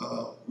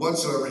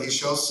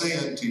say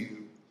unto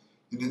you.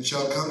 And it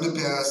shall come to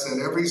pass that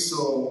every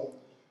soul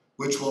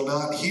which will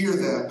not hear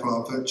that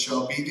prophet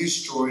shall be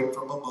destroyed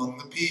from among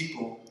the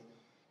people.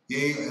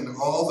 Yea, and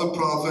all the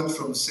prophets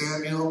from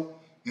Samuel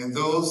and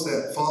those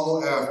that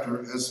follow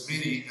after, as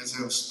many as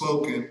have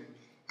spoken,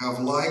 have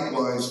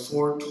likewise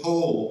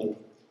foretold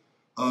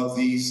of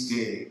these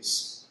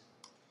days.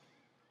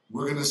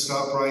 We're going to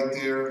stop right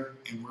there,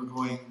 and we're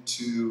going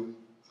to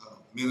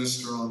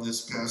minister on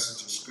this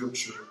passage of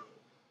Scripture.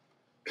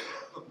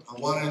 I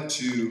wanted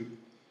to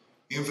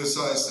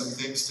emphasize some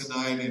things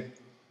tonight, and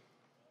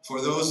for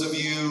those of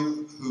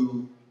you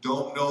who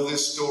don't know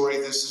this story,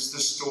 this is the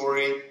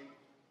story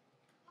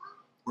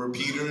where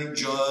Peter and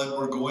John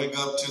were going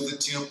up to the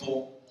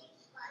temple,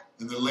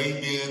 and the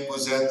lame man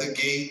was at the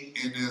gate,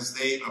 and as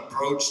they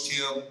approached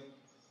him,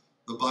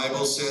 the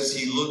Bible says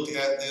he looked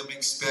at them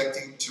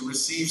expecting to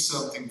receive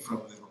something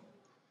from them.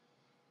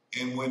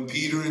 And when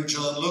Peter and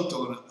John looked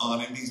on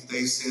him,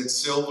 they said,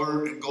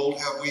 Silver and gold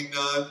have we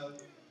none,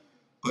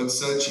 but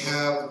such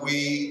have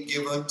we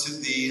give unto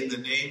thee. In the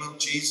name of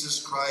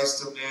Jesus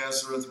Christ of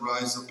Nazareth,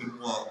 rise up and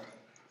walk.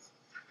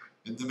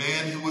 And the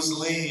man who was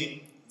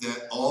lame,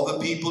 that all the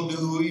people knew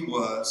who he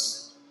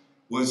was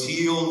was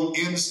healed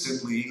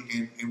instantly.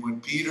 And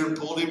when Peter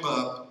pulled him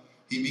up,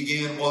 he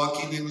began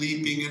walking and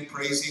leaping and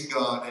praising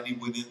God, and he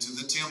went into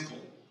the temple.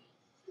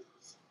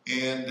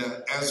 And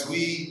as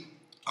we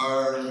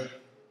are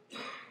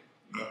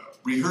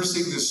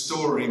rehearsing this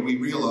story, we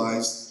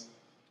realized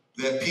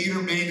that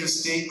Peter made a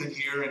statement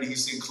here, and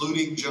he's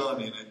including John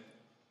in it,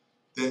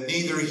 that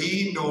neither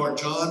he nor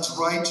John's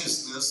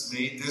righteousness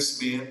made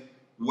this man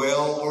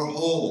well or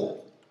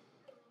whole,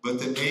 but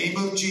the name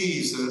of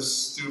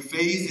Jesus, through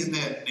faith in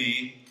that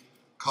name,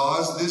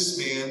 caused this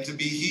man to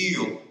be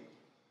healed.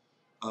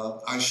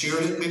 I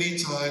shared it many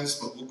times,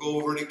 but we'll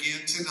go over it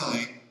again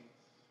tonight.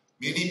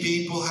 Many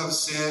people have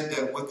said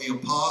that when the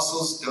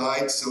apostles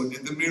died, so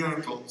did the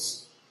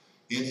miracles.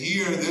 And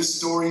here, this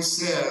story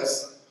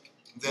says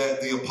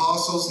that the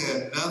apostles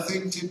had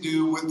nothing to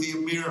do with the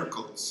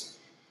miracles.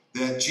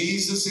 That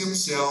Jesus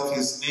himself,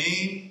 his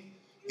name,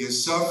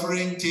 his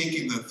suffering,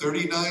 taking the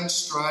 39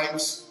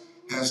 stripes,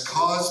 has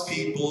caused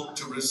people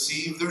to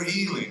receive their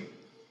healing.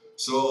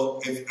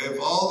 So if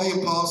all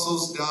the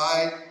apostles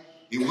died,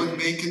 it wouldn't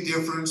make a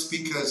difference,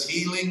 because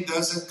healing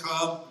doesn't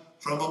come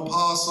from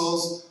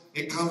apostles,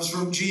 it comes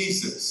from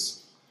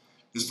Jesus.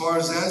 As far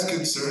as that's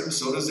concerned,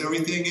 so does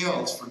everything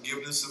else.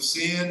 Forgiveness of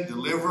sin,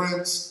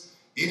 deliverance,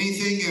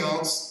 anything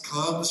else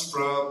comes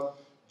from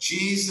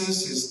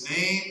Jesus, his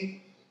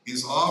name,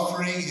 his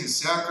offering, his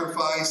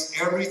sacrifice.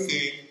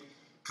 Everything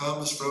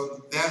comes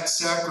from that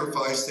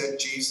sacrifice that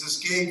Jesus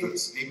gave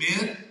us.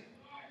 Amen?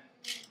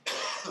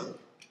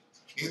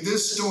 In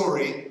this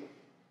story,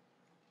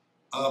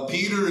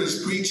 Peter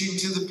is preaching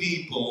to the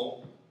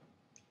people,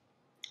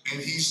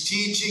 and he's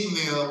teaching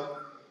them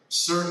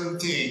certain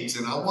things.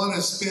 And I want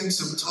to spend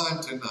some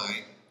time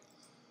tonight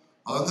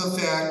on the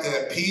fact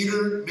that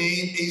Peter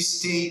made a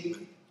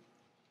statement.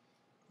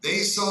 They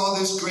saw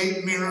this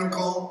great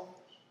miracle.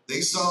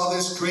 They saw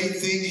this great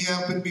thing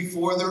happen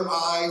before their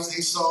eyes.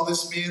 They saw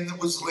this man that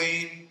was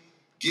lame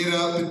get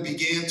up and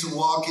began to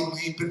walk and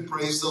leap and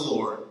praise the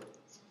Lord.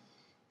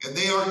 And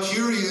they are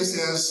curious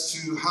as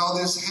to how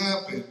this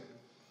happened.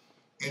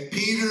 And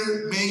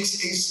Peter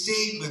makes a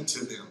statement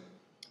to them.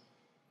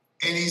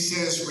 And he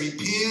says,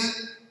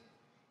 repent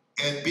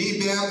and be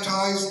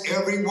baptized,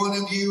 every one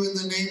of you, in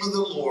the name of the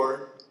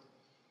Lord,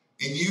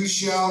 and you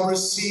shall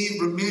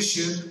receive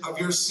remission of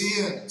your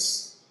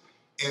sins.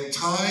 And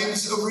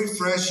times of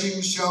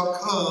refreshing shall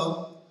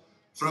come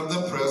from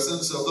the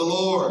presence of the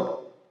Lord.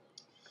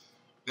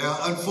 Now,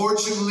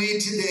 unfortunately,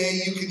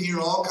 today you can hear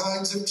all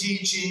kinds of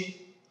teaching.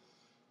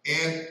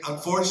 And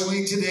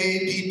unfortunately,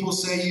 today people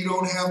say you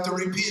don't have to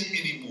repent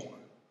anymore.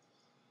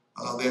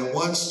 That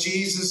once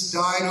Jesus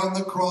died on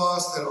the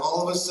cross, that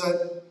all of a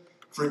sudden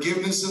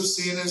forgiveness of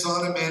sin is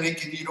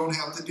automatic and you don't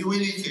have to do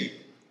anything.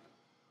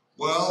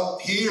 Well,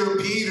 here,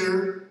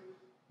 Peter,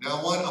 now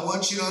I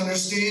want you to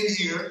understand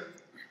here,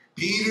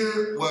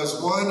 Peter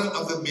was one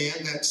of the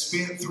men that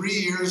spent 3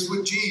 years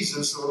with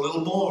Jesus, or a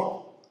little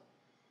more.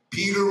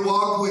 Peter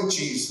walked with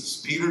Jesus.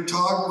 Peter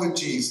talked with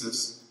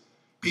Jesus.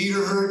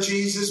 Peter heard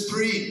Jesus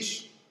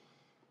preach.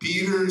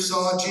 Peter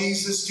saw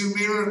Jesus do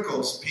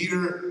miracles.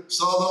 Peter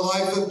saw the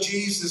life of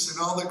Jesus and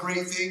all the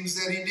great things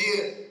that he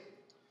did.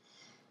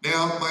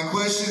 Now, my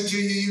question to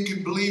you, you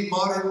can believe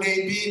modern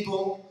day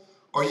people,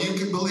 or you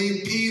can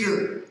believe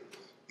Peter.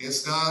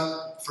 It's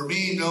not, for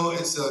me, no,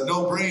 it's a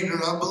no-brainer.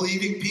 I'm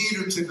believing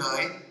Peter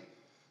tonight,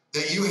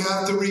 that you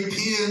have to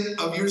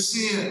repent of your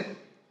sin.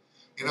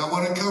 And I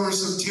want to cover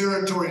some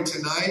territory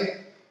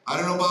tonight. I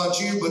don't know about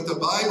you, but the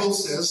Bible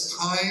says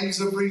times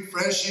of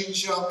refreshing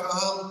shall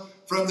come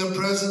from the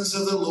presence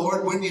of the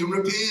Lord when you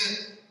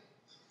repent.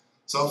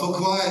 So I'll be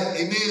quiet.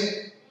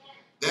 Amen.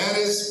 That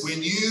is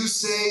when you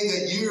say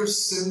that you're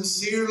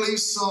sincerely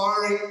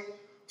sorry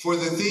for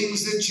the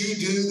things that you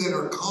do that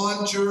are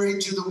contrary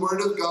to the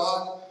Word of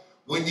God.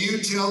 When you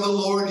tell the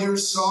Lord you're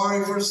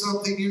sorry for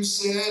something you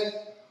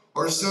said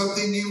or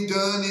something you've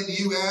done, and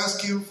you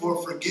ask Him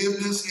for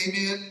forgiveness,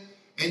 amen,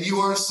 and you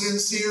are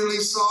sincerely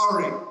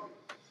sorry.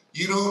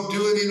 You don't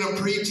do it in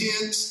a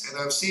pretense, and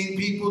I've seen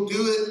people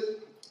do it,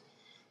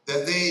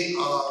 that they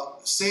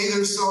say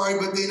they're sorry,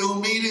 but they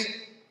don't mean it.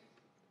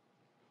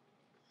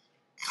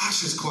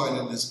 Gosh, it's quiet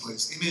in this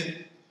place.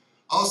 Amen.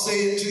 I'll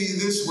say it to you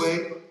this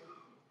way.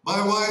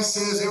 My wife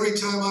says every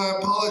time I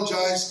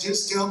apologize,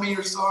 just tell me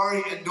you're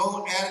sorry and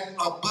don't add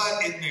a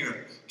but in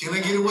there. Can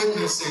I get a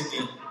witness?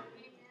 Amen.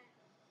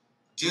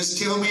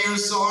 Just tell me you're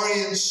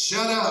sorry and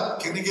shut up.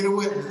 Can I get a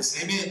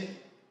witness? Amen.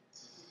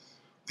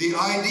 The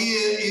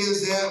idea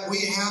is that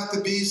we have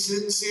to be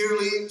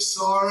sincerely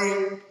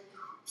sorry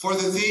for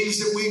the things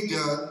that we've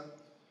done.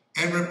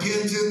 And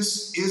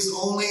repentance is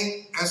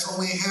only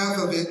half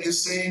of it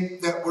is saying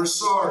that we're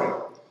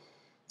sorry.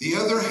 The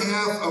other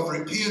half of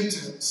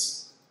repentance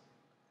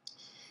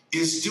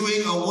is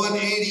doing a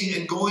 180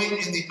 and going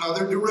in the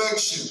other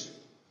direction.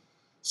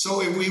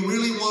 So if we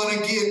really want to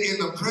get in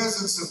the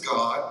presence of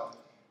God,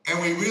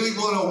 and we really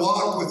want to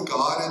walk with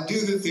God and do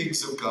the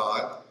things of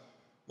God,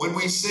 when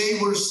we say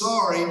we're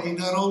sorry, we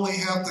not only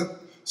have to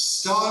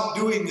stop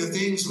doing the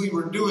things we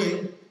were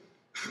doing,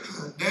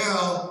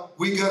 now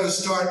we got to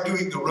start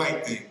doing the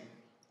right thing.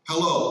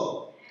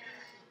 Hello.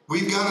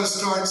 We've got to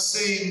start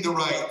saying the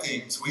right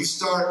things. We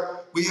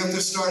have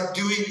to start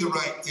doing the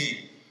right thing.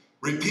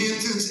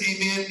 Repentance,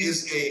 amen,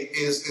 is a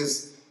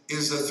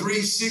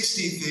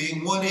 360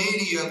 thing.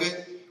 180 of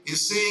it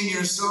is saying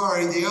you're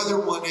sorry. The other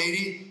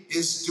 180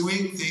 is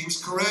doing things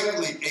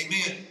correctly.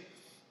 Amen.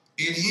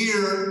 And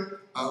here,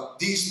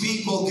 these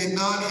people did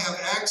not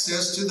have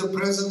access to the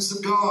presence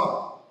of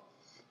God.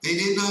 They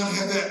did not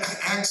have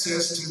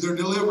access to their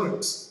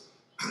deliverance.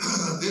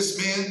 This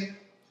man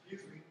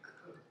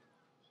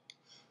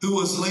who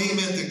was lame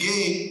at the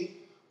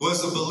gate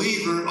was a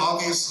believer.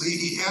 Obviously,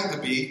 he had to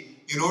be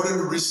in order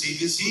to receive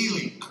his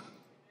healing.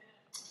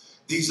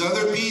 These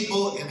other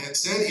people, and it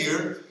said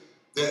here,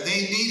 that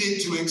they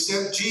needed to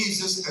accept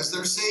Jesus as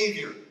their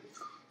Savior.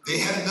 They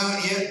had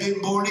not yet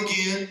been born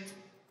again.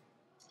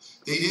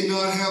 They did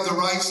not have the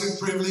rights and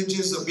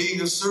privileges of being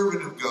a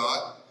servant of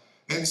God.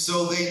 And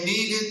so they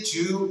needed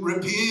to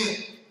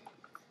repent.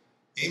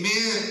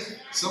 Amen.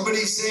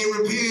 Somebody say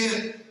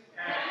repent.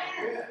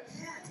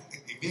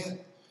 Amen.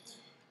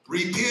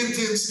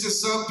 Repentance to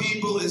some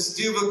people is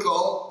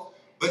difficult,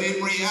 but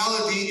in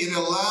reality it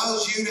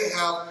allows you to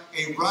have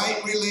a right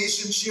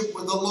relationship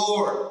with the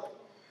Lord.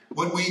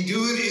 When we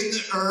do it in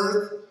the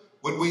earth,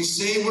 when we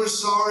say we're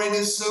sorry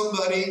to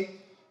somebody,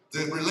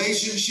 the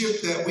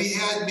relationship that we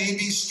had may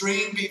be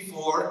strained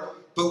before,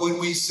 but when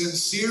we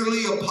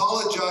sincerely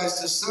apologize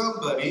to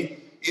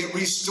somebody, it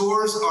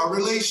restores our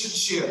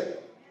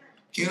relationship.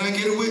 Can I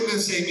get a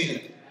witness?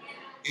 Amen.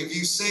 If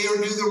you say or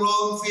do the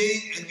wrong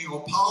thing and you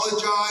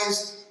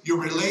apologize, your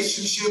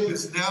relationship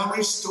is now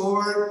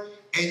restored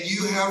and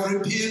you have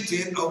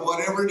repented of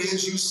whatever it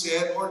is you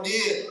said or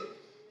did.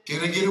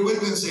 Can I get a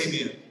witness?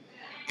 Amen.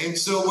 And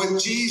so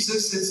with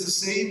Jesus, it's the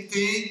same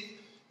thing.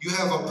 You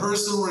have a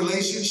personal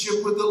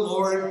relationship with the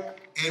Lord,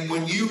 and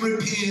when you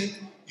repent,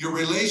 your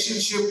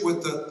relationship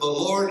with the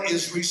Lord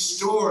is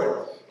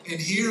restored. And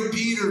here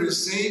Peter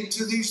is saying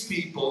to these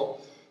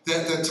people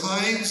that the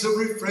times of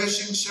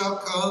refreshing shall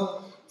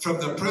come from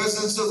the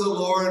presence of the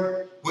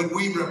Lord when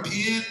we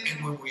repent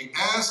and when we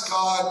ask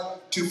God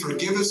to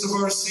forgive us of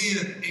our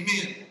sin.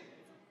 Amen.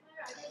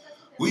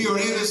 We are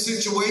in a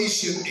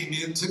situation,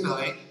 amen,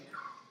 tonight,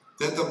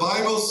 that the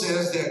Bible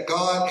says that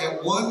God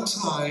at one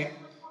time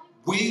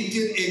winked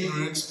in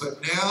ignorance,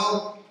 but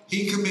now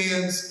he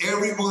commands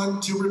everyone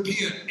to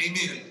repent.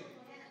 Amen.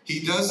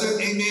 He doesn't,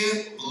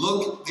 amen,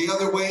 look the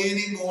other way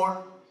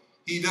anymore.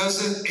 He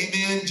doesn't,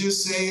 amen,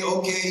 just say,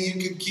 okay,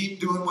 you can keep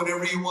doing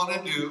whatever you want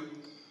to do.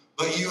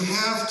 But you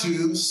have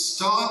to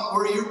stop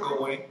where you're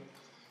going.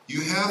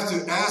 You have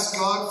to ask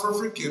God for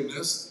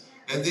forgiveness,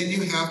 and then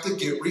you have to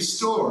get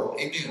restored.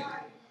 Amen.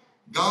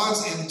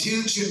 God's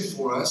intention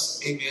for us,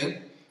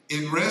 amen,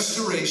 in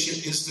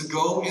restoration is to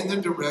go in the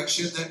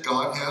direction that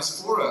God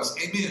has for us.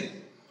 Amen.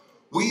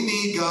 We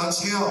need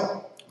God's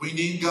help. We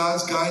need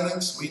God's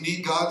guidance. We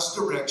need God's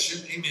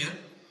direction. Amen.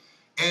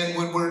 And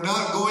when we're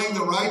not going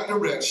the right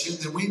direction,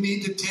 then we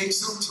need to take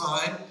some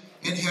time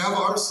and have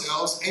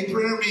ourselves a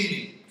prayer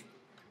meeting.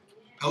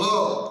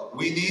 Hello.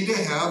 We need to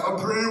have a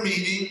prayer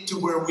meeting to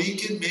where we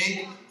can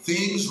make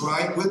things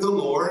right with the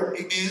Lord.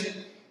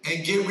 Amen.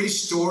 And get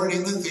restored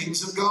in the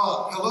things of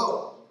God.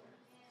 Hello.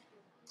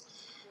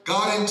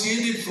 God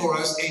intended for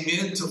us,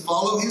 amen, to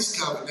follow his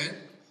covenant.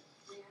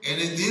 And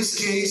in this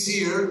case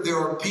here, there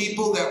are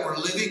people that were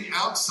living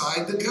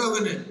outside the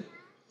covenant.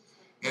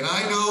 And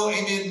I know,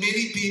 amen,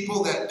 many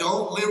people that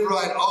don't live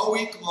right all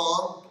week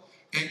long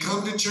and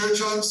come to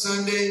church on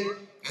Sunday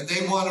and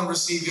they want to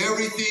receive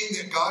everything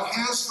that God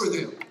has for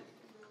them.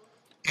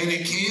 And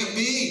it can't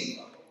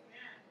be.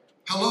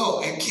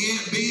 Hello, it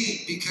can't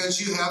be, because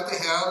you have to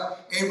have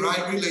a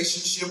right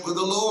relationship with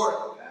the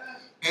Lord.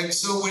 And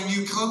so when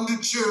you come to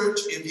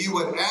church, if you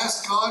would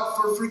ask God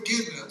for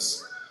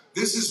forgiveness,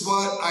 this is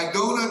what I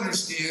don't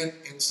understand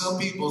in some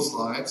people's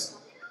lives,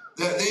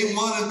 that they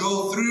want to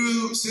go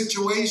through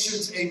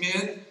situations,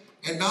 amen,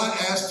 and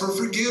not ask for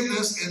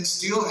forgiveness and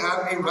still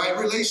have a right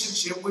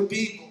relationship with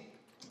people.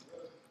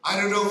 I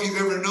don't know if you've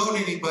ever known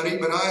anybody,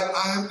 but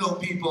I have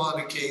known people on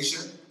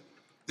occasion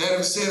that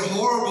have said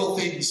horrible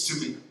things to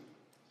me,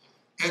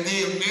 and they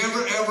have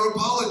never ever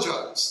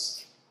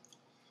apologized.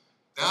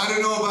 Now, I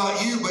don't know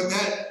about you, but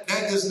that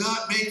does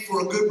not make for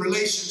a good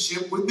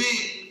relationship with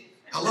me.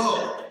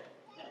 Hello.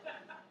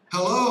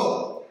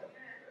 Hello.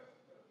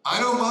 I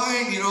don't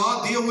mind,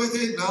 I'll deal with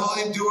it and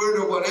I'll endure it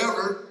or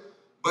whatever,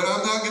 but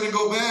I'm not going to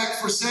go back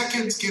for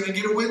seconds. Can I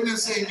get a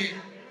witness? Amen.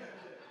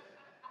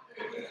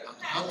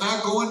 I'm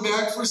not going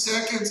back for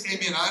seconds.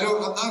 Amen.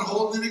 I'm not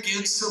holding it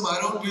against them. I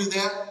don't do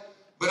that,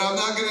 but I'm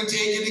not going to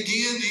take it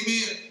again.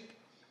 Amen.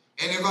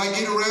 And if I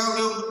get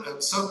around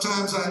them,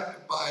 sometimes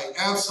I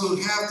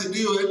absolutely have to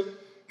do it,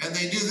 and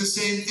they do the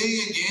same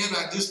thing again,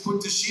 I just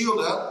put the shield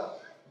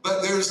up.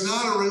 But there's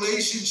not a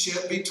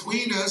relationship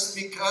between us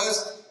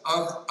because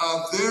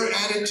of their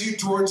attitude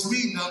towards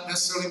me, not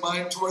necessarily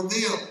mine toward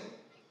them.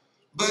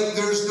 But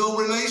there's no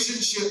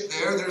relationship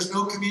there. There's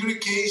no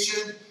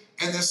communication.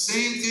 And the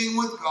same thing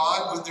with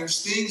God. When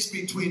there's things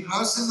between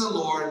us and the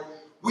Lord,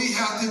 we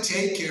have to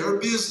take care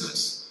of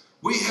business.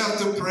 We have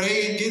to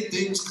pray and get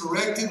things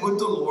corrected with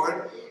the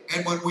Lord.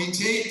 And when we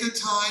take the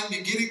time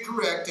to get it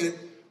corrected,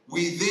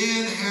 we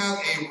then have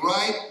a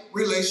right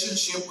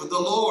relationship with the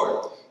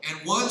Lord. And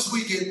once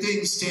we get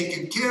things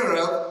taken care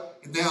of,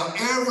 now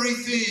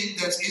everything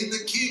that's in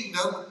the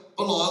kingdom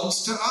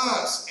belongs to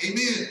us.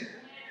 Amen.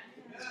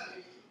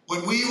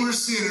 When we were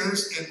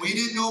sinners and we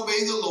didn't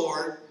obey the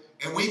Lord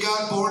and we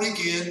got born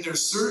again,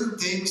 there's certain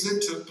things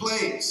that took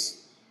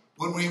place.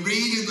 When we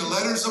read in the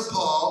letters of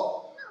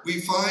Paul, we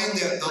find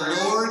that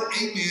the Lord,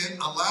 amen,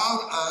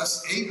 allowed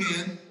us,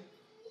 amen,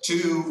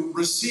 to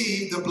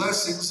receive the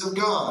blessings of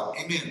God.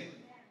 Amen.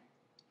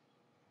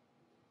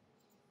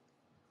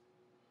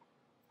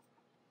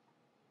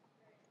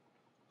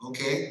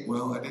 Okay,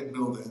 well, I didn't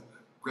know that.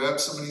 Grab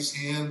somebody's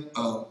hand.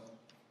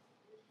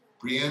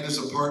 Brianna's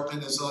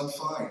apartment is on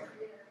fire.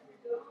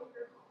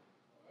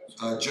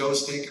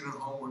 Joe's taking her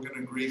home. We're going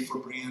to grieve for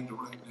Brianna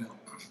right now.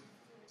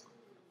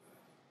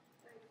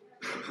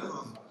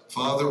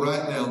 Father,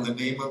 right now, in the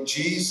name of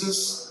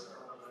Jesus,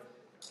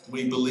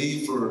 we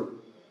believe for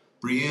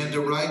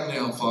Brianna right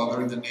now,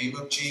 Father, in the name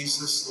of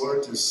Jesus,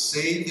 Lord, to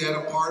save that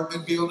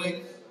apartment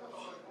building.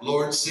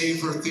 Lord,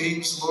 save her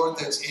things, Lord,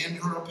 that's in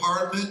her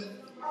apartment.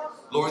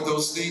 Lord,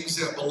 those things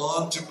that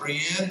belong to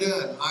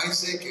Brianna and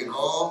Isaac and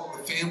all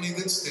the family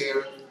that's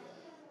there.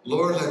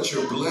 Lord, let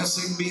your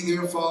blessing be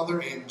there,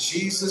 Father, in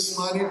Jesus'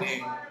 mighty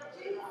name.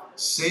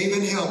 Save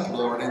and help,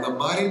 Lord, in the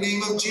mighty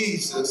name of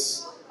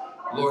Jesus.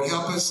 Lord,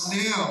 help us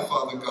now,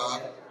 Father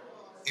God.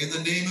 In the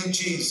name of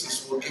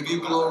Jesus, we'll give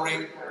you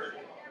glory.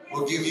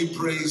 We'll give you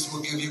praise.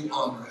 We'll give you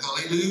honor.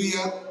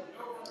 Hallelujah.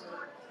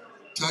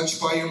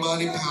 Touched by your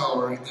mighty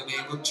power in the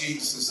name of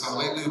Jesus.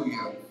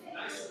 Hallelujah.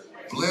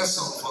 Bless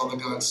them, Father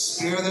God.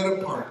 Spare that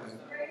apartment.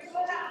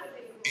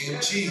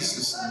 In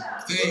Jesus' name.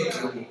 Thank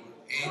you, Lord.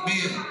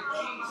 Amen.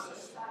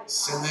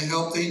 Send the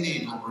help they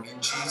need, Lord,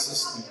 in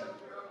Jesus'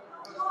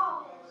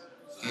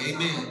 name.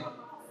 Amen.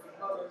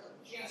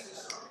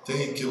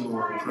 Thank you,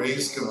 Lord.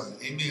 Praise God.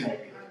 Amen.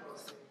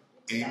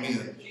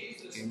 Amen.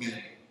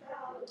 Amen.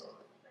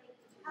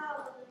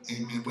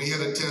 Amen. We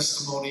had a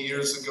testimony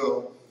years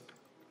ago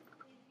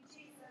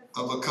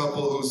of a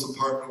couple whose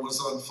apartment was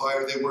on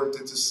fire. They worked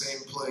at the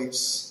same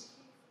place.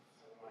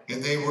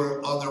 And they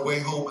were on their way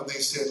home and they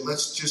said,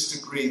 let's just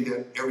agree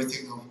that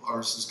everything of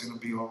ours is going to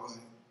be all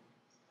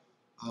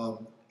right.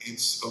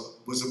 It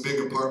was a big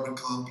apartment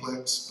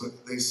complex,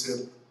 but they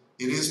said,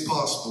 it is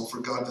possible for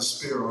God to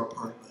spare our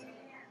apartment.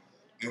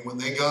 And when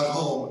they got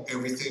home,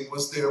 everything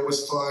was there,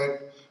 was fine.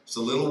 There's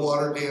a little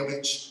water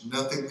damage.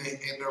 Nothing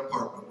in their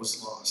apartment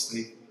was lost.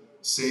 They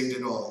saved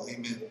it all.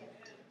 Amen.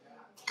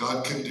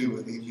 God can do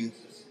it. Amen.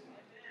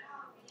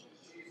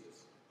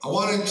 I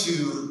want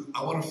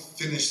to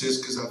finish this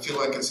because I feel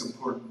like it's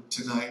important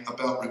tonight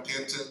about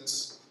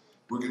repentance.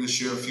 We're going to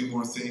share a few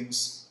more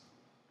things.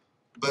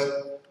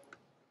 But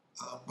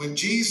when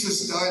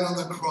Jesus died on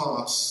the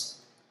cross,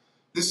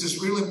 this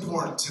is real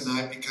important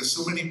tonight because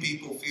so many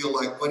people feel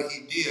like what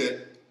he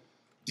did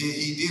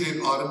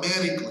it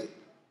automatically.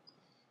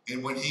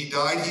 And when he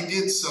died, he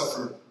did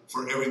suffer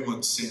for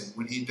everyone's sin.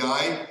 When he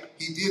died,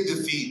 he did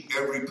defeat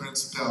every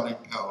principality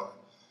and power.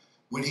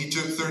 When he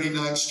took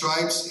 39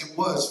 stripes, it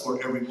was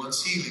for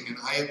everyone's healing. And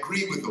I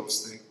agree with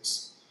those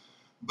things.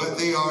 But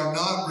they are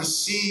not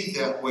received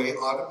that way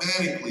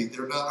automatically.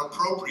 They're not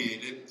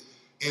appropriated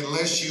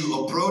unless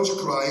you approach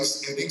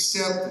Christ and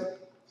accept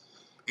it.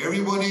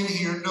 Everyone in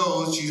here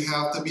knows you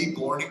have to be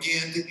born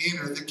again to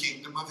enter the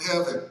kingdom of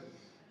heaven.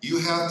 You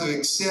have to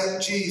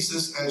accept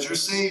Jesus as your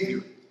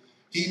Savior.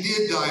 He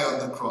did die on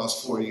the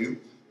cross for you,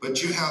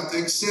 but you have to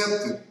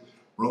accept Him.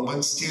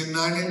 Romans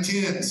 10:9 and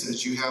 10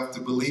 says you have to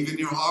believe in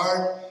your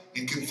heart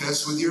and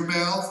confess with your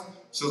mouth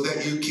so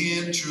that you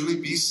can truly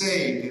be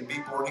saved and be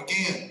born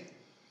again.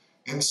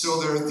 And so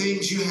there are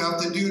things you have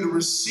to do to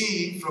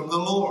receive from the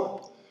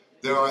Lord.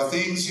 There are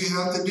things you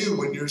have to do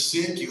when you're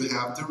sick. You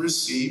have to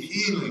receive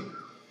healing.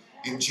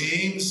 In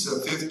James,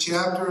 the 5th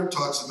chapter, it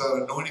talks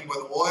about anointing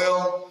with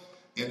oil.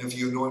 And if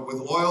you anoint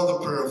with oil, the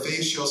prayer of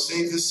faith shall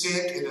save the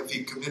sick. And if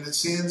he committed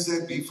sins,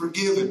 they'd be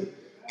forgiven.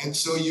 And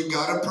so you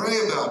got to pray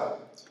about it.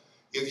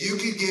 If you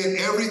could get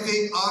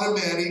everything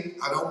automatic,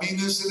 I don't mean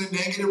this in a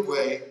negative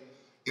way.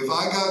 If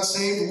I got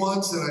saved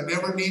once and I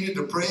never needed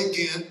to pray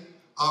again,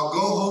 I'll go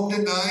home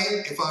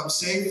tonight. If I'm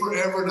saved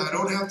forever and I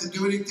don't have to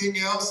do anything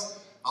else,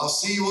 I'll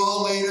see you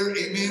all later.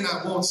 Amen.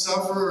 I won't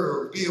suffer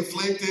or be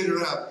afflicted or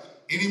have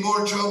any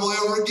more trouble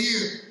ever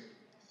again.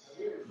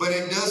 But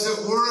it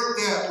doesn't work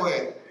that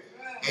way.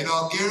 And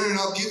I'll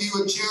give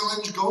you a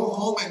challenge. Go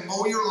home and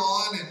mow your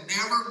lawn and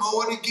never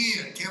mow it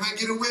again. Can I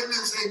get a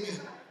witness?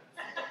 Amen.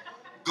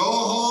 Go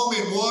home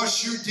and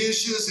wash your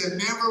dishes and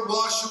never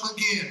wash them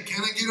again.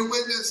 Can I get a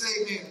witness?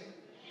 Amen.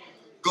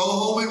 Go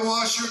home and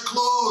wash your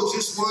clothes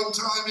just one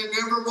time and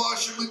never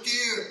wash them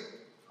again.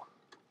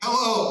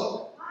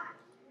 Hello.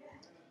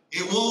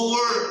 It won't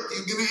work.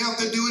 You're going to have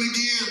to do it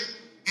again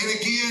and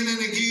again and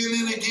again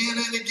and again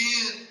and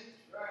again.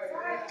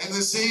 And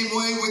the same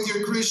way with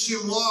your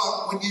Christian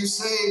walk, when you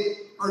say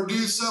or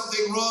do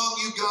something wrong,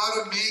 you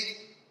got to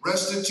make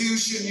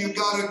restitution. You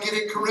got to get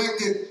it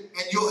corrected.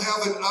 and you'll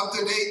have an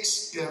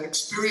up-to-date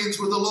experience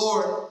with the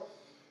Lord.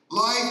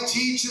 Life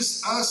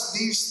teaches us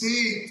these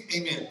things.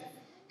 Amen.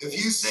 If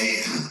you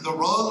say the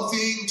wrong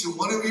thing to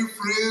one of your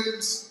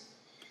friends,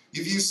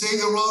 if you say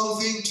the wrong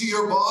thing to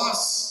your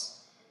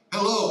boss,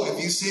 hello,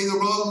 if you say the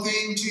wrong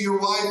thing to your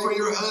wife or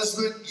your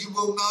husband, you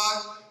will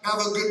not have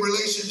a good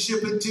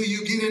relationship until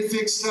you get it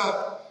fixed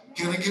up.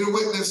 Can I get a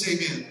witness?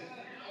 Amen.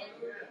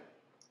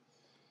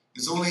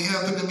 It's only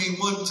happened to me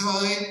one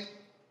time.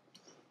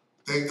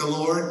 Thank the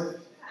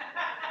Lord.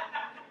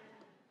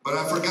 But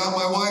I forgot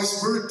my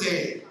wife's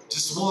birthday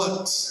just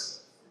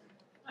once.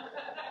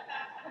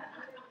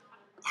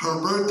 Her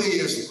birthday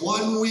is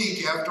 1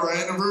 week after our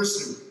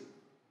anniversary.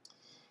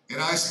 And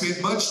I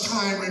spent much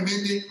time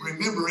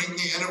remembering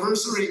the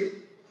anniversary.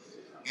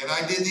 And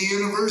I did the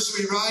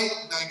anniversary right,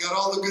 and I got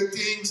all the good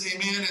things,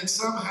 amen. And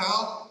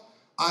somehow,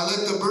 I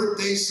let the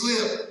birthday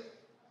slip.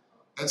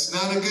 That's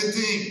not a good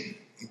thing.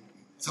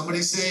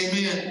 Somebody say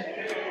amen.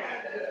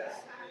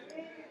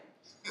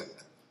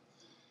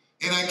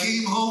 And I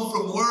came home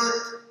from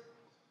work,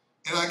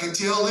 and I could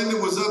tell Linda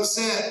was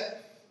upset.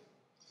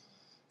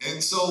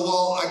 And so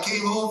while I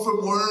came home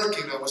from work,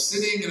 and I was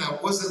sitting, and I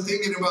wasn't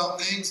thinking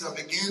about things, I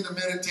began to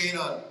meditate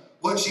on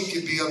what she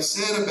could be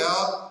upset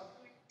about.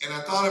 And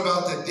I thought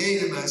about the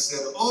date, and I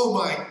said, oh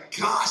my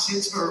gosh,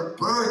 it's her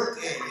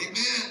birthday.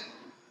 Amen.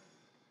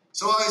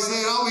 So I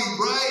said, I'll be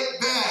right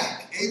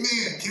back.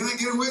 Amen. Can I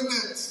get a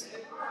witness?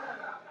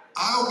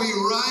 I'll be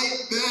right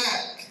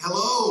back.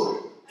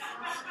 Hello.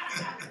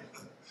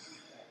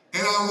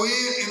 And I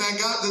went and I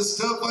got the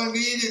stuff I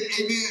needed.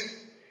 Amen.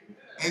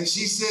 And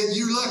she said,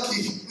 you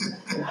lucky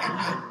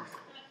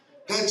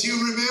that you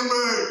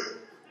remembered.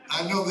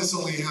 I know this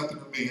only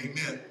happened to me.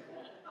 Amen.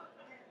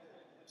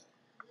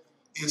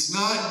 It's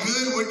not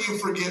good when you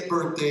forget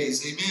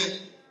birthdays. Amen.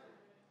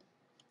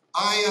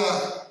 I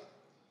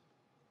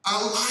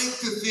like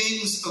the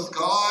things of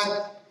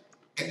God,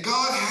 and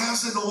God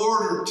has an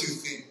order to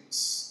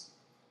things.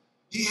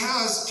 He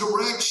has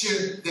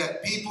direction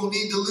that people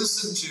need to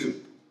listen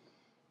to.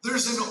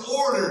 There's an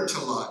order to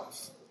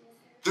life.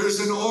 There's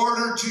an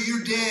order to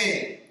your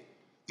day.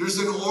 There's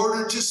an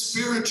order to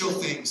spiritual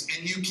things,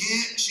 and you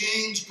can't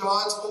change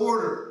God's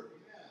order.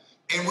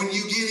 And when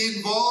you get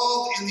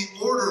involved in the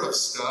order of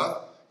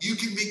stuff, you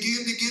can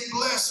begin to get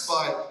blessed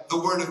by the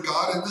Word of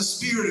God and the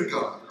Spirit of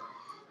God.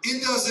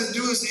 It doesn't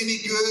do us any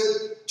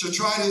good to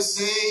try to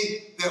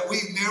say that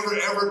we've never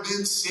ever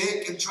been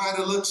sick and try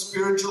to look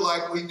spiritual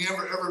like we've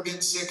never ever been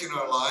sick in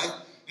our life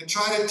and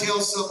try to tell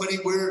somebody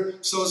we're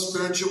so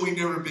spiritual we've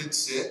never been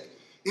sick.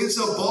 It's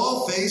a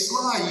bald-faced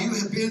lie. You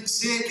have been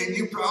sick, and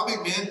you've probably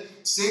been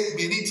sick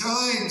many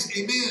times.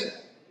 Amen.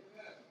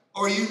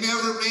 Or you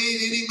never made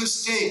any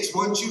mistakes.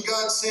 Once you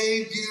got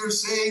saved, you're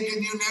saved,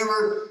 and you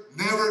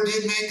never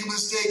did make a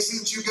mistake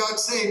since you got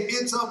saved.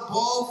 It's a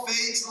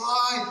bald-faced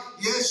lie.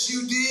 Yes,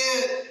 you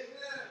did.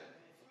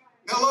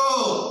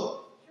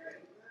 Hello.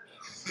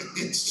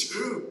 It's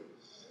true.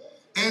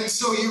 And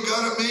so you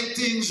got to make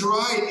things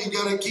right. You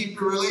got to keep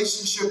your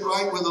relationship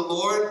right with the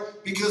Lord,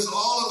 because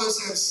all of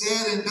us have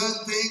said and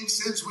done things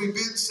since we've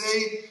been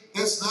saved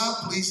that's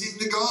not pleasing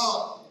to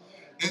God.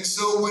 And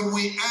so when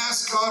we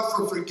ask God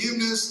for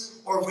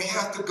forgiveness, or if we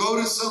have to go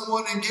to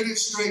someone and get it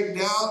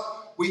straightened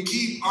out, we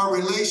keep our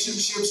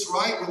relationships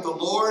right with the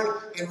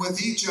Lord and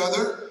with each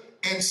other.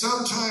 And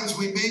sometimes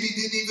we maybe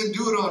didn't even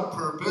do it on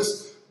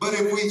purpose, but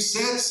if we've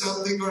said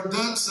something or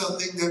done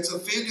something that's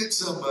offended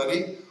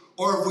somebody,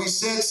 or if we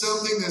said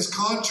something that's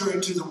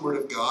contrary to the Word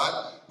of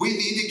God, we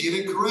need to get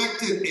it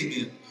corrected.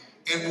 Amen.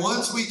 And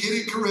once we get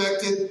it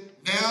corrected,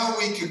 now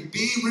we can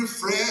be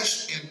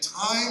refreshed, and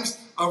times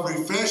of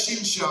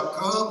refreshing shall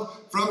come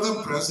from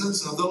the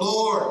presence of the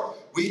Lord.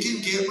 We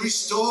can get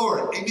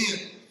restored.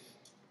 Amen.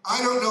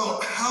 I don't know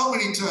how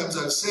many times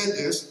I've said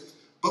this,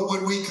 but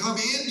when we come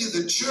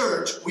into the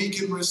church, we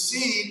can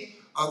receive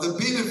the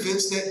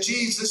benefits that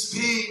Jesus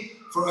paid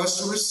for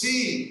us to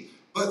receive.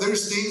 But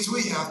there's things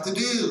we have to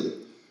do.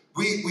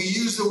 We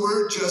use the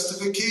word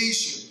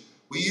justification.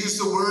 We use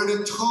the word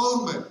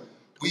atonement.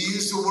 We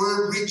use the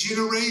word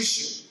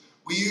regeneration.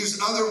 We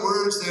use other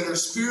words that are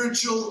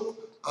spiritual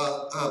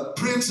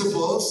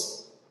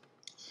principles,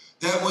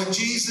 that when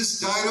Jesus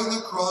died on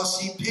the cross,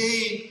 he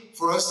paid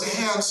for us to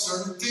have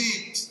certain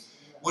things.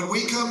 When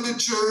we come to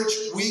church,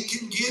 we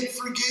can get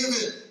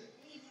forgiven.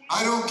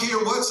 I don't care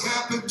what's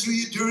happened to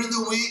you during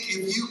the week.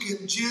 If you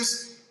can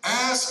just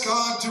ask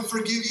God to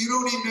forgive you, you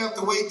don't even have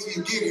to wait till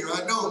you get here.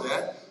 I know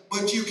that.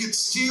 But you can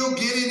still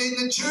get it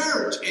in the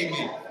church.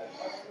 Amen.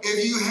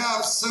 If you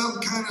have some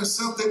kind of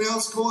something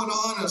else going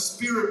on, a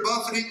spirit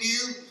buffeting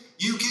you,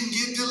 you can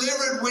get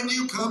delivered when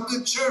you come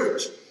to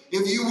church.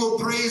 If you will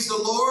praise the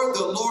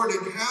Lord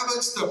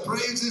inhabits the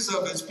praises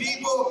of his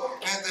people,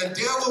 and the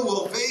devil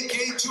will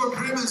vacate your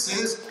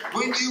premises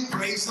when you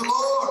praise the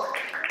Lord.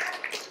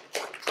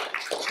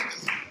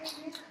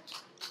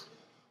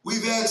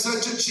 We've had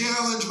such a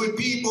challenge with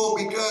people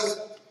because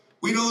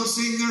we don't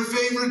sing their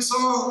favorite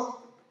song.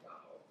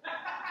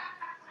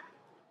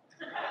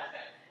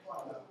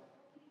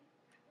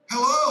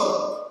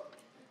 Hello.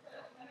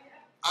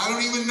 I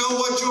don't even know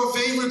what your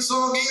favorite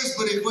song is,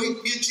 but if we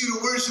can get you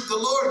to worship the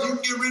Lord, you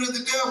can get rid of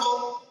the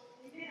devil.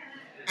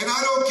 And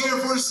I don't care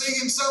if we're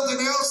singing something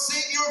else,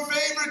 sing your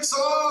favorite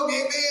song,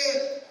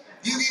 amen.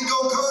 You can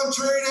go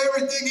contrary to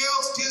everything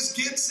else, just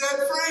get set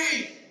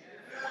free.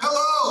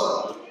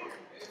 Hello.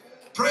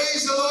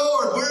 Praise the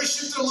Lord,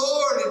 worship the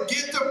Lord, and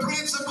get the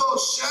principle.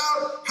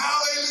 Shout,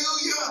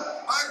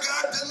 hallelujah. I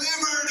got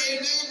delivered,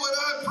 amen, when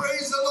I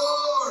praise the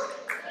Lord.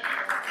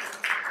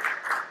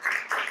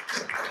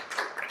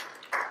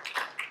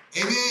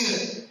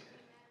 Amen.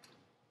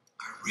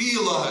 I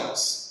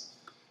realize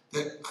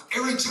that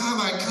every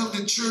time I come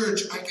to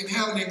church, I can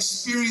have an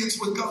experience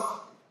with God.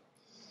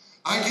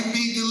 I can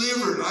be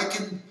delivered. I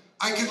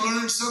can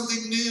learn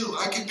something new.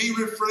 I can be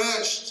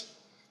refreshed.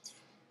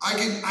 I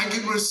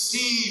can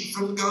receive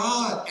from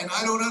God. And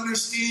I don't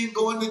understand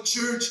going to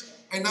church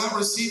and not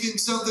receiving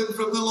something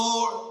from the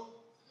Lord.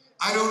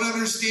 I don't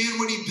understand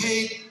when He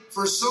paid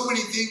for so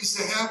many things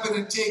to happen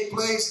and take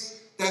place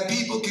that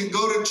people can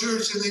go to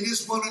church and they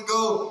just want to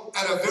go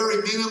at a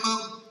very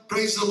minimum,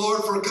 praise the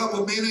Lord, for a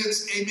couple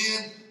minutes,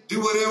 amen,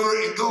 do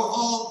whatever and go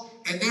home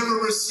and never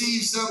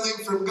receive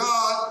something from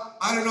God.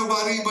 I don't know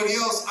about anybody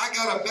else. I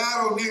got a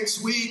battle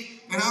next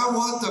week and I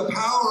want the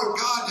power of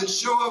God to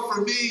show up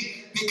for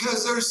me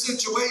because there's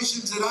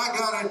situations that I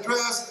got to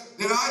address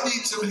that I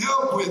need some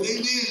help with,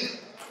 amen.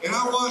 And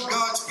I want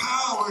God's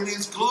power and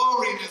His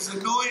glory and His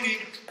anointing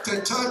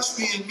to touch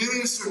me and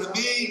minister to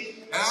me.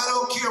 And I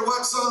don't care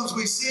what songs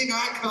we sing,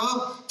 I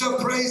come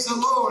to praise the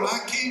Lord. I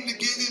came to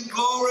give Him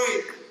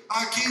glory.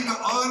 I came to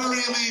honor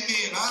Him,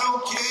 amen. I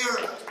don't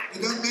care.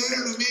 It doesn't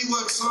matter to me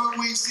what song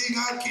we sing.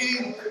 I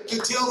came to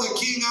tell the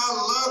King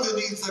I love Him.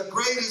 He's the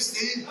greatest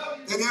thing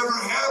that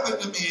ever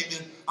happened to me,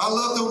 amen. I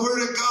love the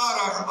Word of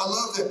God. I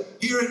love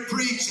to hear it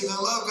preached, and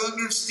I love to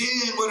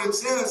understand what it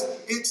says.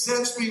 It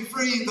sets me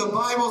free. The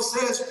Bible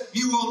says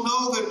you will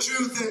know the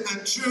truth, and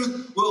the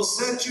truth will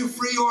set you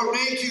free or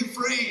make you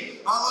free.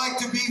 I like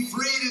to be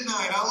free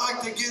tonight. I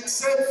like to get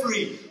set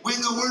free. When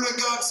the Word of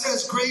God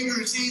says,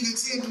 greater is He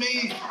that's in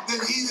me than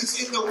he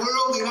that's in the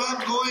world, and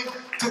I'm going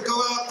to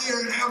go out there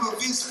and have a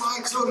fist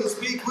fight, so to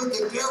speak, with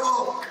the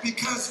devil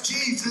because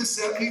Jesus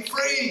set me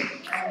free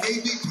and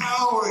gave me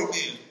power,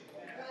 amen.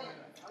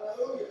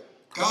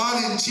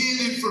 God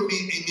intended for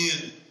me,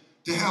 amen,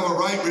 to have a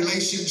right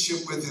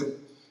relationship with Him.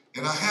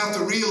 And I have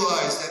to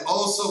realize that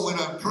also when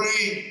I'm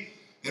praying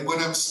and when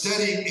I'm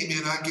studying,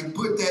 amen, I can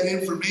put that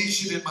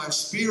information in my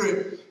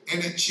spirit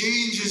and it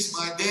changes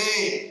my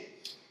day.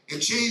 It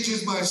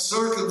changes my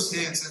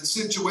circumstance and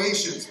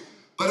situations.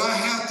 But I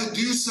have to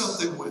do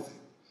something with it.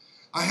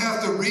 I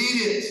have to read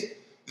it,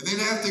 and then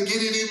I have to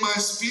get it in my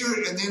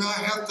spirit, and then I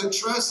have to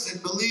trust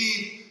and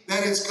believe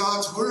that it's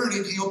God's Word,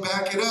 and He'll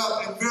back it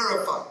up and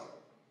verify it.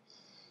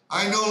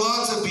 I know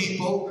lots of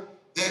people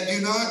that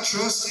do not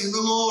trust in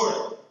the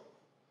Lord.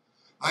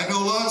 I know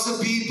lots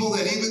of people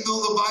that even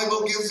though the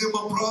Bible gives them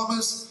a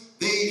promise,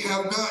 they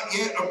have not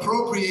yet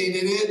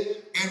appropriated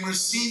it and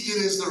received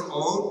it as their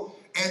own,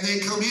 and they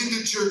come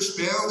into church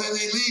bound and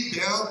they leave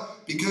bound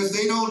because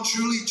they don't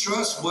truly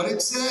trust what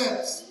it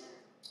says.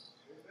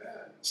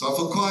 So I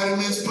feel quiet in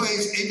this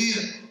place.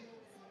 Amen.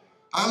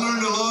 I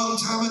learned a long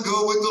time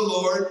ago with the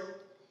Lord.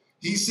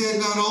 He said,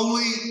 not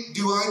only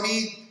do I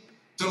need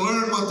to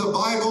learn what the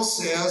Bible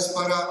says,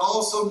 but I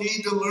also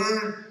need to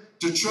learn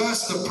to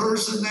trust the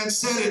person that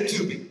said it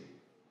to me.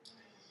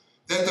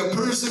 That the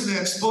person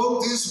that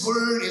spoke this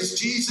word is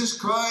Jesus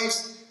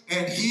Christ,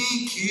 and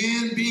He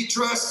can be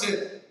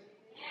trusted.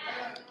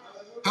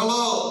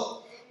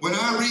 Hello. When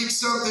I read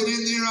something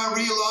in there, I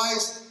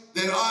realize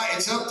that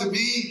it's up to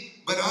me.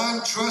 But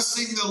I'm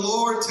trusting the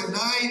Lord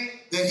tonight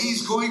that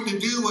He's going to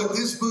do what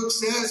this book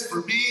says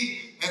for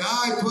me. And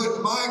I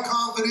put my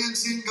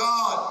confidence in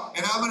God.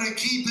 And I'm going to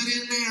keep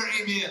it in there.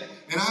 Amen.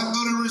 And I'm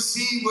going to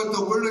receive what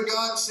the Word of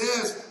God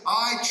says.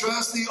 I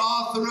trust the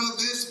author of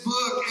this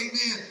book.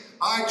 Amen.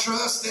 I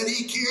trust that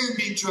He can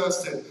be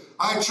trusted.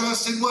 I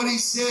trust in what He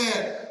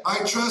said.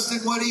 I trust in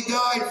what He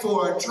died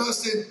for. I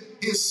trust in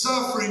His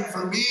suffering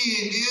for me.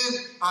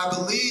 Amen. I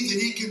believe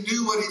that He can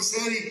do what He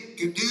said He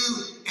can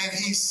do. And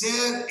He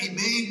said He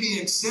made me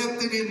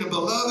accepted in the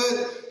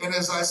beloved. And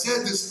as I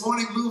said this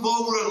morning, move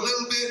over a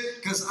little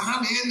bit because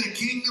I'm in the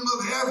kingdom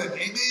of heaven.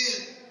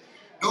 Amen.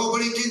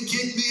 Nobody can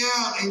kick me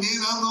out. Amen.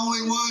 I'm the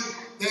only one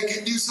that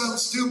can do something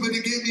stupid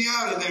to get me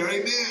out of there.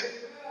 Amen.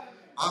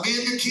 I'm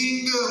in the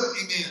kingdom.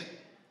 Amen.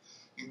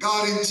 And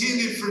God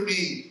intended for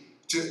me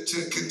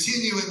to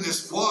continue in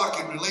this walk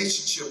and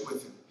relationship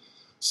with Him.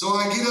 So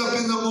I get up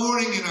in the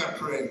morning and I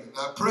pray. And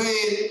I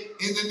pray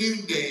in the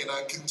noonday. And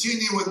I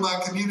continue with my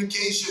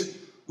communication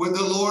with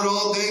the Lord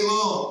all day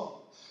long.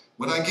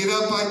 When I get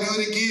up, I do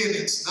it again.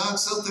 It's not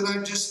something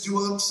I just do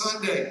on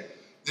Sunday.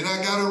 Then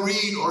I got to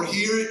read or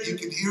hear it. You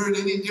can hear it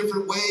any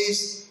different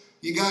ways.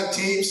 You got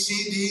tapes,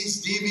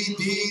 CDs,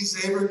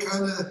 DVDs, every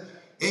kind of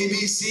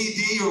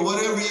ABCD or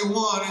whatever you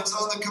want. It's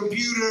on the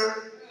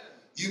computer.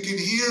 You can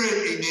hear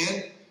it,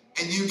 amen.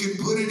 And you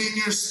can put it in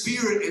your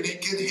spirit and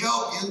it can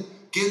help you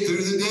get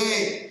through the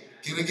day.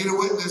 Can I get a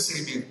witness?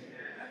 Amen.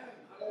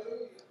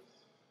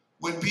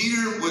 when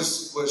Peter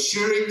was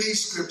sharing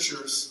these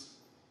scriptures,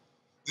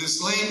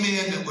 this lame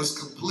man that was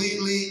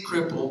completely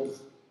crippled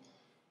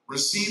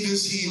received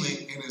his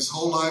healing, and his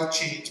whole life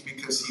changed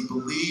because he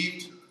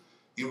believed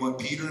in what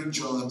Peter and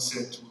John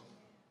said to him.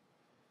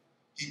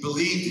 He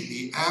believed it.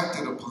 He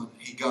acted upon it.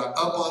 He got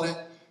up on it,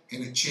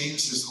 and it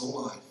changed his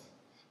whole life.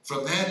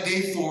 From that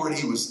day forward,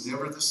 he was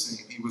never the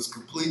same. He was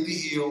completely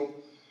healed,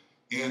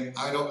 and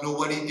I don't know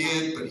what he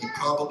did, but he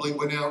probably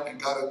went out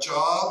and got a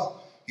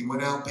job. He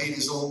went out and paid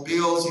his own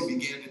bills. He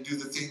began to do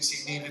the things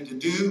he needed to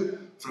do.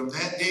 From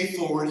that day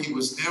forward, he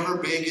was never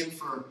begging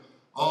for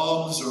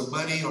alms or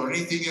money or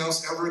anything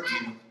else ever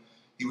again.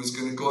 He was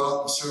going to go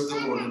out and serve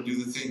the Lord and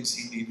do the things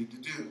he needed to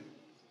do.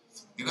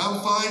 And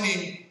I'm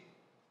finding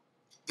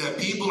that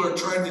people are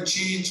trying to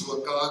change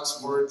what God's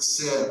word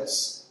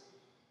says.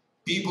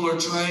 People are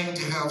trying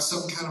to have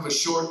some kind of a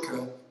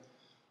shortcut,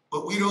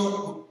 but we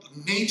don't.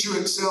 Nature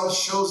itself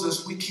shows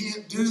us we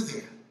can't do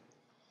that.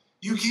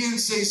 You can't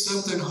say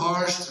something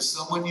harsh to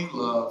someone you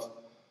love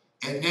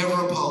and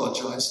never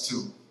apologize to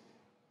them.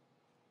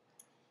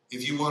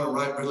 If you want a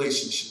right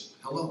relationship.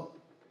 Hello?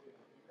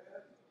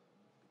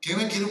 Can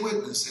I get a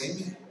witness?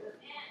 Amen.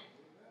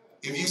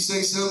 If you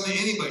say something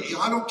to anybody,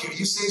 I don't care.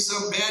 You say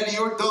something bad to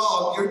your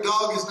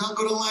dog is not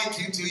going to like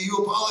you till you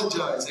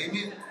apologize.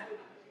 Amen.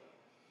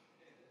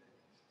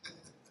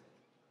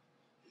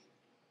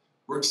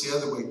 Works the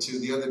other way too.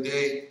 The other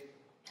day,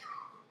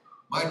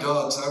 my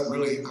dogs, we're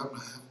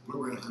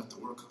going to have to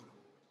work on them.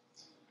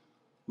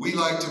 We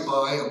like to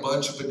buy a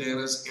bunch of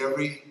bananas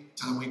every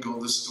time we go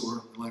to the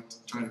store. We like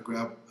to try to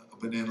grab a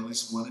banana at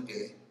least one a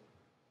day.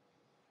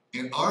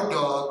 And our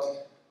dog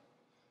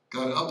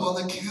got up on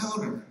the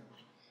counter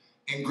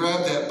and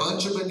grabbed that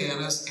bunch of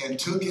bananas and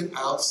took it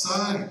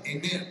outside.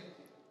 Amen.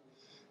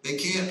 They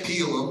can't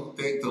peel them,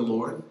 thank the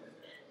Lord.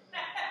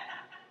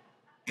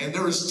 And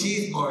there was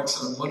teeth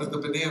marks on one of the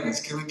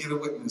bananas. Can I get a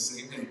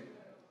witness? Amen.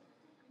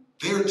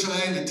 They're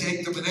trying to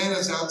take the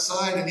bananas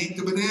outside and eat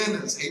the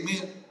bananas.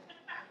 Amen.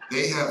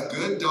 They have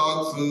good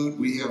dog food.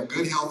 We have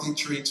good healthy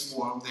treats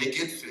for them. They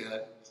get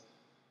fed.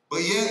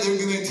 But yet they're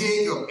going to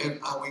take them.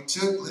 And we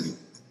took...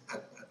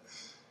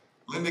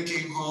 Linda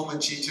came home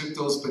and she took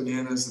those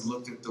bananas and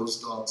looked at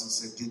those dogs and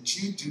said, "Did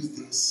you do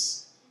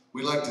this?"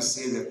 We like to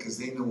say that because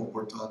they know what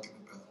we're talking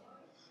about.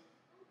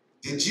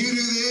 "Did you do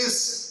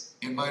this?"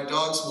 And my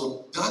dogs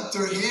will duck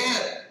their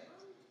head.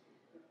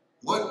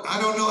 What?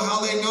 I don't know how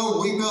they know.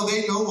 We know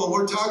they know what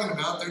we're talking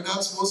about. They're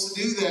not supposed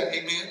to do that.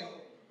 Amen.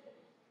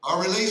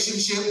 Our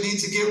relationship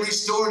needs to get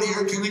restored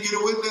here. Can I get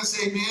a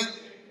witness? Amen.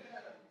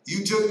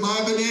 You took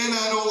my banana.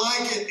 I don't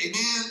like it.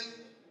 Amen.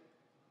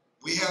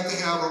 We have to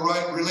have a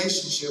right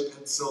relationship,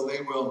 and so they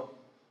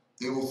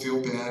will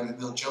feel bad, and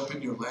they'll jump in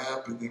your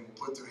lap, and they will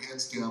put their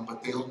heads down,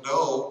 but they'll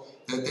know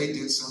that they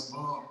did something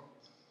wrong.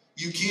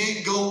 You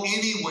can't go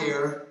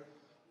anywhere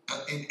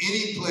in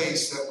any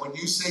place that when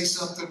you say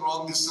something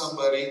wrong to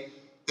somebody,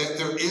 that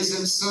there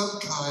isn't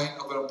some kind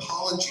of an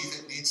apology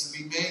that needs to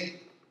be made.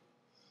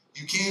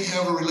 You can't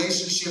have a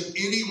relationship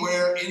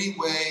anywhere,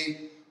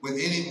 anyway, with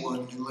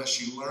anyone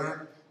unless you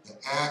learn the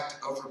act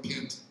of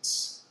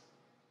repentance.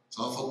 It's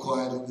awful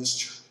quiet in this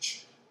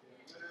church.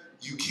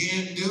 You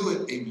can't do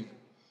it, amen.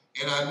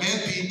 And I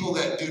met people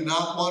that do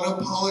not want to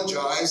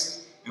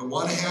apologize and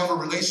want to have a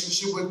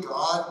relationship with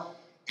God,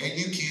 and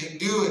you can't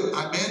do it.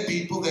 I met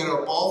people that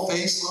are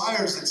bald-faced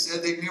liars that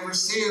said they've never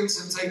sinned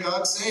since they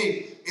got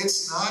saved.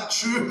 It's not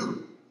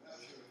true.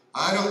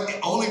 The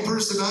only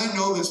person I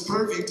know that's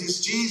perfect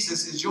is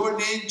Jesus. Is your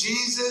name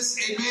Jesus?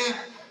 Amen.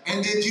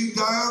 And did you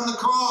die on the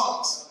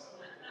cross?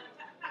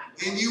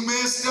 And you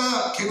messed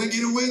up. Can I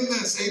get a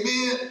witness?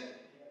 Amen.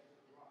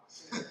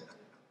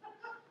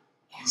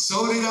 And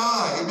so did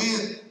I.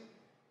 Amen.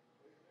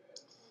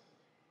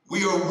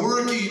 We are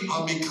working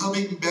on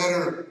becoming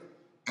better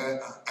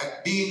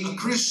at being a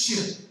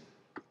Christian.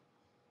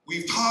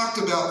 We've talked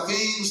about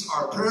things.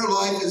 Our prayer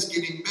life is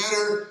getting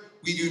better.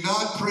 We do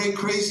not pray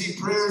crazy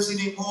prayers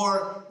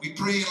anymore. We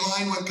pray in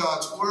line with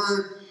God's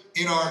word.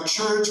 In our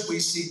church, we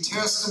see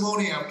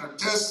testimony after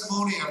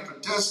testimony after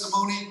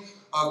testimony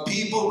of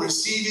people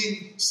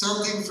receiving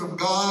something from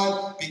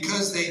God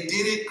because they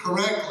did it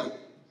correctly.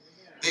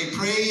 They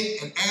prayed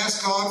and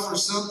asked God for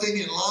something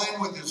in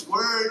line with His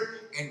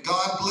Word, and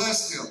God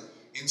blessed them.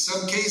 In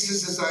some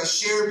cases, as I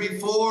shared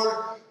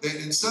before, that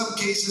in some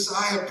cases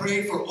I have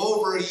prayed for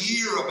over a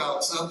year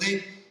about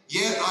something,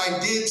 yet I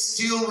did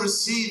still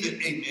receive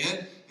it.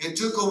 Amen. It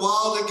took a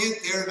while to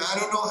get there, and I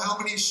don't know how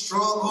many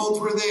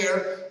strongholds were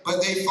there,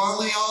 but they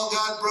finally all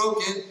got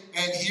broken,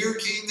 and here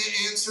came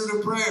the answer to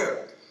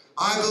prayer.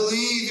 I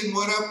believe in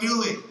what I'm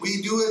doing.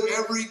 We do it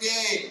every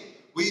day.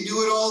 We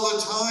do it all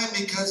the time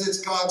because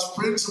it's God's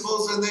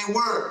principles and they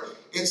work.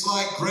 It's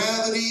like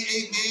gravity,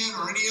 amen,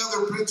 or any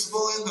other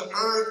principle in the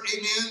earth,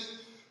 amen.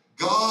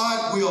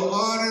 God will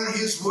honor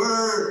His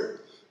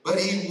word, but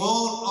He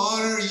won't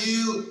honor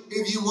you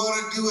if you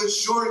want to do a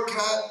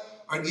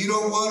shortcut, or you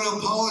don't want to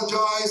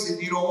apologize,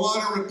 and you don't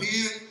want to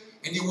repent,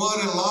 and you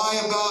want to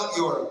lie about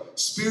your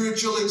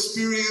spiritual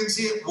experience.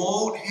 It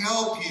won't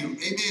help you,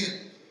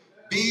 amen.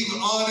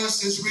 Being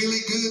honest is really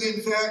good.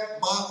 In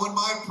fact, when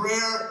my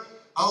prayer,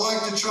 I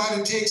like to try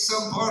to take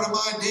some part of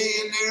my day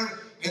in there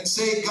and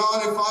say,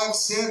 God, if I've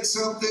said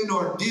something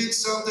or did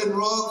something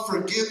wrong,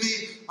 forgive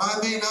me. I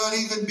may not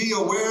even be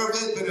aware of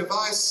it, but if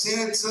I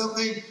said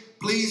something,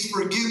 please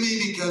forgive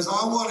me, because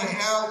I want to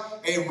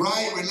have a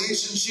right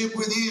relationship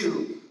with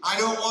you. I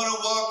don't want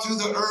to walk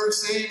through the earth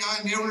saying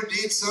I never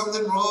did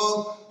something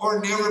wrong or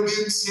never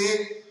been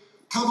sick.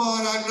 Come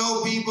on, I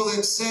know people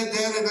that said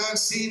that, and I've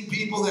seen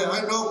people that,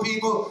 I know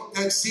people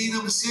that seen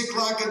them sick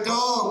like a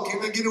dog.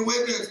 Can I get a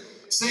witness?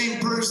 Same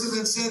person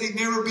that said he'd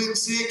never been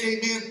sick,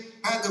 amen,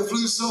 had the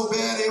flu so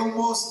bad he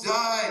almost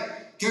died.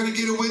 Can I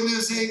get a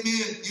witness?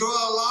 Amen. You're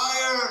a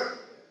liar.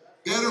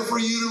 Better for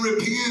you to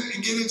repent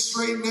and get it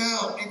straightened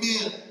out.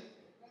 Amen.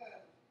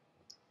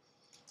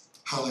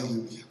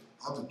 Hallelujah.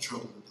 I'm in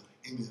trouble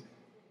tonight. Amen.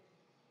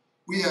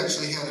 We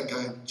actually had a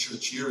guy in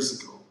church years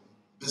ago,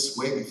 this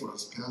way before I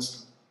was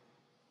pastor.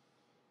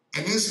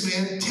 And this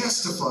man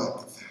testified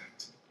to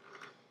that.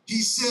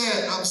 He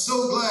said, I'm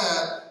so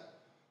glad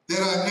that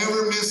I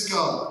never missed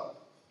God.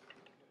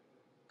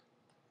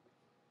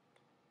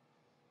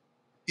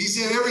 He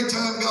said, every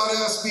time God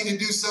asked me to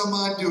do something,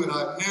 I do it.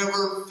 I've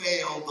never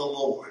failed the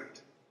Lord.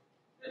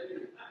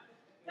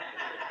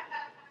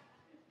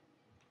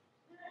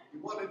 You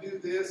want to do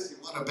this, you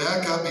want to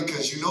back up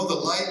because you know the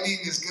lightning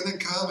is going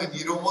to come and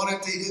you don't want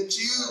it to hit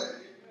you.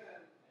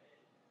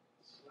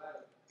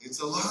 It's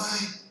a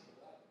lie.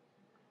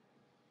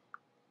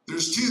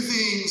 There's two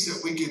things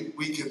that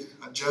we could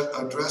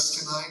address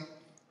tonight.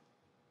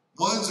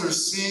 One's are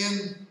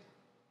sin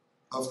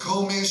of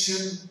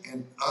commission,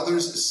 and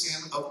others a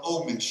sin of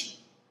omission.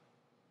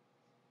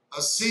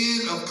 A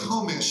sin of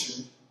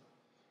commission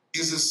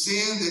is a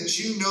sin that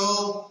you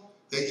know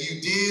that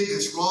you did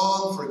that's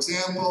wrong. For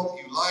example,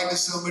 you lied to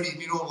somebody,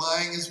 and you know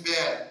lying is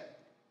bad.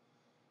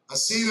 A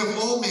sin of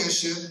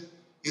omission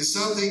is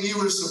something you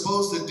were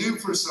supposed to do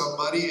for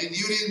somebody, and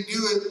you didn't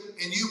do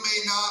it, and you may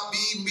not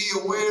be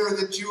aware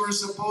that you were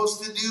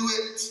supposed to do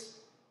it.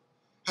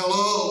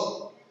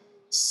 Hello?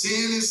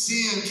 Sin is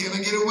sin. Can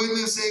I get a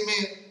witness?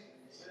 Amen.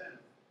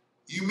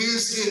 You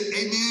missed it.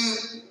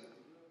 Amen.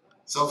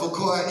 So for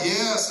quiet.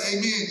 Yes.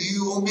 Amen.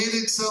 You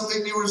omitted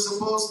something you were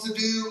supposed to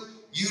do.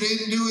 You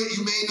didn't do it.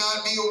 You may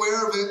not be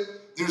aware of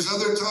it. There's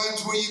other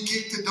times where you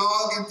kick the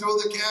dog and throw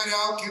the cat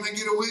out. Can I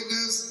get a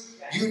witness?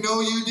 You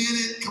know you did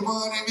it. Come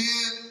on.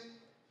 Amen.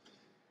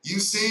 You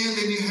sinned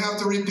and you have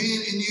to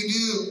repent, and you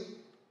do.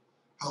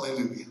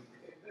 Hallelujah.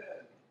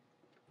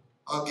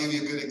 I'll give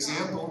you a good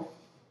example.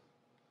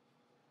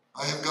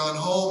 I have gone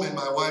home and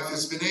my wife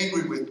has been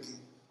angry with me.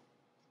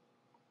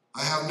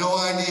 I have no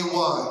idea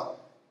why.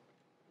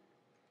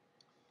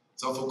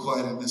 It's awful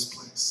quiet in this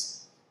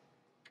place.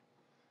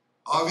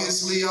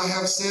 Obviously, I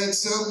have said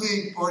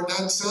something or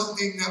done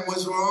something that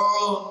was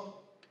wrong.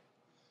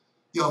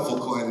 You're awful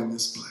quiet in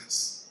this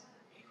place.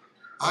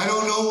 I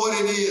don't know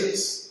what it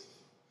is.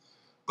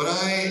 But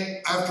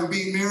after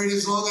being married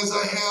as long as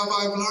I have,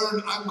 I've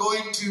learned I'm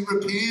going to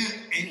repent.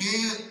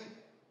 Amen.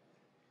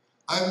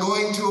 I'm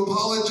going to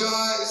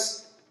apologize.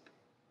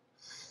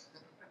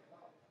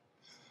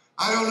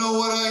 I don't know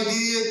what I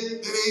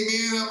did, but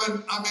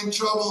amen, I'm in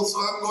trouble, so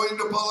I'm going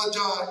to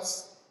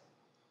apologize.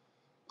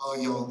 Oh,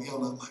 y'all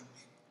not like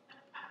me.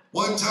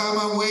 One time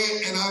I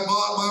went and I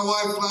bought my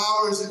wife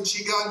flowers and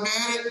she got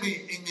mad at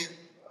me. Amen.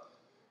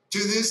 To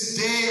this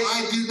day,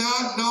 I do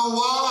not know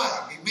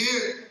why.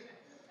 Amen.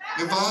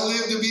 If I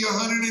live to be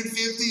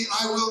 150,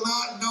 I will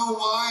not know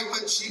why,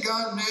 but she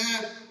got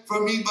mad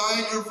from me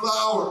buying her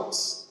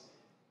flowers.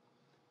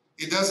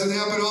 It doesn't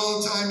happen all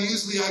the time.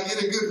 Usually I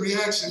get a good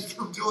reaction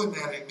from doing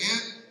that.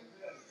 Amen.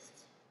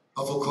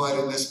 Awful quiet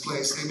in this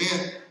place.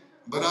 Amen.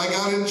 But I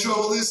got in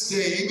trouble this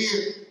day.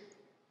 Amen.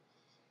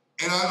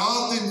 And I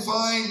often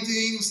find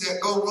things that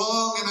go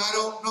wrong and I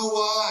don't know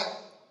why.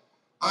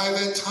 I've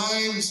had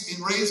times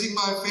in raising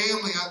my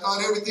family, I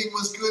thought everything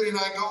was good, and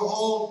I go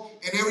home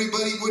and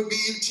everybody would be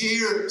in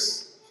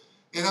tears.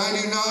 And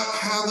I do not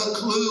have a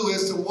clue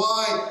as to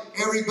why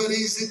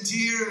everybody's in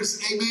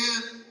tears.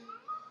 Amen.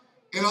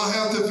 And I'll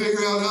have to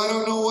figure out, I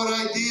don't know what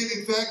I did.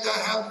 In fact, I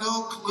have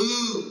no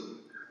clue.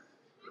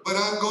 But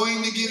I'm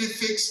going to get it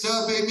fixed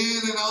up.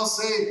 Amen. And I'll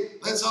say,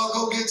 let's all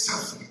go get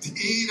something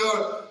to eat,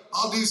 or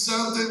I'll do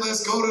something.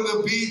 Let's go to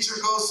the beach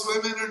or go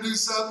swimming or do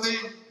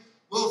something.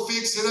 We'll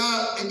fix it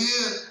up.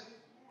 Amen.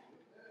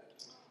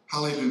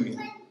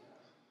 Hallelujah.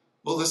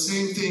 Well, the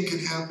same thing can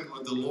happen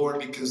with the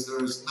Lord, because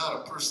there is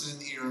not a person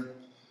in here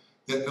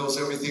that knows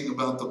everything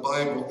about the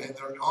Bible. And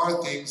there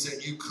are things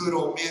that you could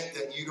omit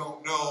that you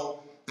don't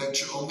know that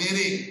you're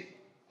omitting.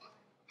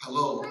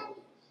 Hello.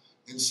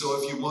 And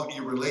so if you want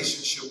your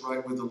relationship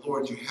right with the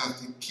Lord, you have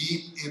to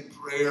keep in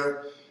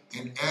prayer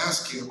and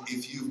ask Him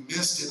if you've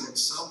missed it in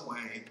some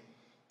way,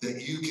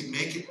 that you can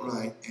make it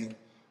right. And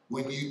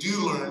when you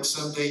do learn,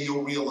 someday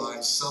you'll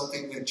realize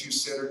something that you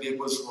said or did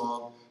was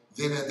wrong.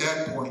 Then at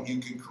that point, you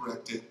can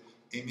correct it.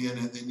 Amen.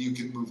 And then you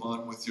can move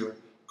on with your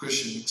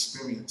Christian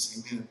experience.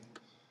 Amen.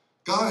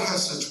 God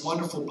has such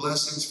wonderful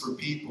blessings for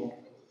people.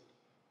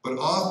 But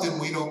often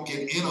we don't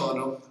get in on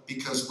them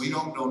because we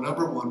don't know,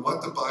 number one,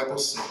 what the Bible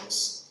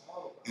says.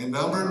 And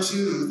number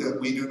two, that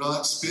we do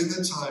not spend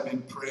the time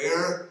in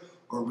prayer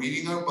or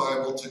reading our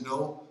Bible to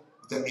know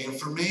the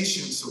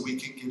information so we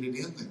can get it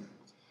in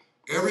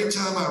there. Every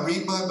time I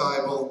read my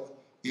Bible,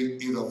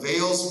 it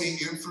avails me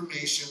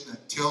information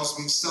that tells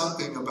me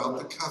something about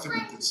the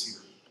covenant that's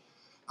here.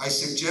 I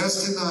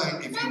suggest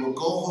tonight, if you will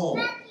go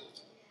home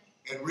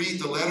and read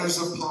the letters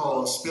of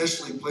Paul,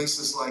 especially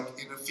places like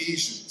in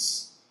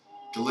Ephesians,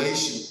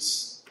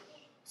 Galatians,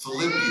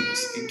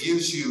 Philippians, it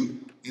gives you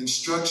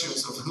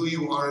instructions of who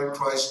you are in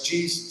Christ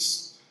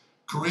Jesus.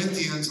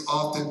 Corinthians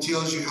often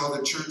tells you how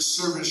the church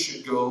service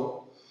should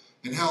go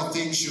and how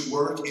things should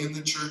work in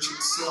the church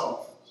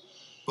itself.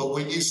 But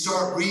when you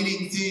start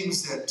reading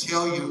things that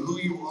tell you who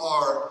you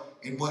are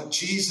and what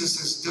Jesus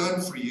has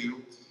done for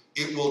you,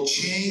 it will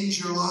change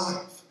your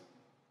life.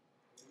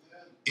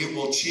 It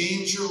will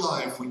change your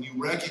life when you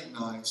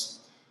recognize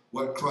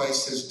what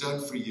Christ has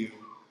done for you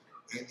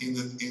in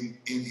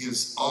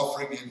his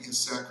offering and his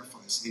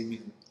sacrifice.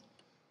 Amen.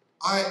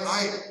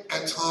 I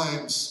at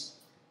times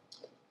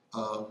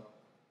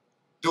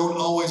don't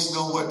always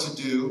know what to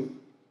do.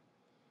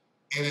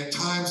 And at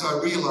times I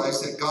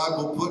realize that God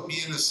will put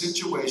me in a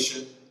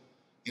situation,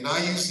 and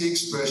I use the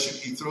expression,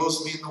 he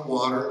throws me in the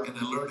water and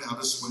I learn how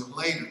to swim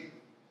later.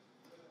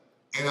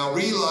 And I'll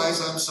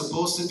realize I'm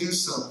supposed to do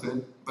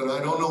something, but I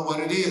don't know what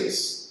it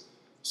is.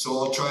 So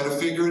I'll try to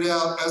figure it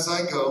out as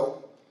I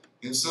go.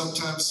 And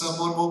sometimes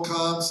someone will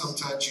come.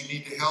 Sometimes you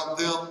need to help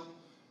them.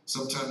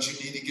 Sometimes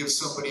you need to give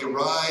somebody a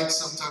ride.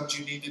 Sometimes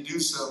you need to do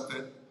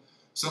something.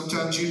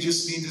 Sometimes you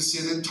just need to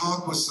sit and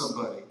talk with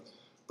somebody.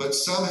 But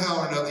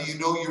somehow or another, you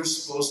know you're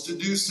supposed to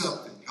do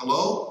something.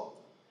 Hello?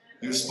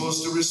 You're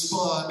supposed to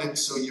respond, and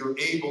so you're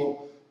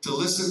able to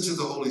listen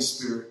to the Holy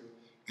Spirit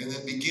and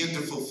then begin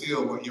to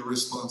fulfill what your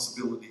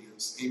responsibility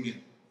is.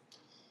 Amen.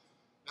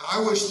 Now,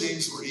 I wish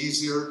things were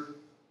easier,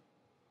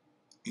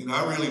 and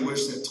I really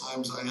wish that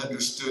times I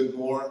understood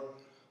more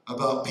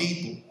about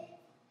people,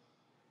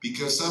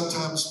 because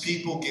sometimes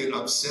people get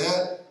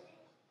upset.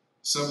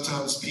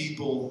 Sometimes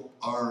people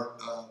are,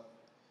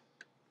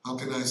 how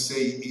can I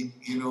say, they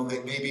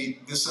maybe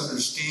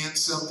misunderstand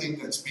something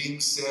that's being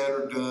said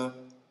or done.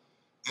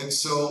 And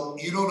so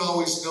you don't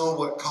always know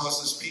what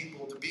causes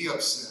people to be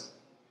upset.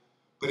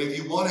 But if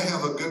you want to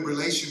have a good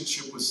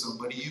relationship with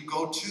somebody, you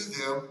go to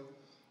them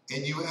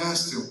and you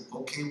ask them,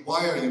 okay,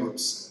 why are you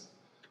upset?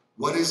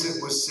 What is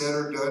it was said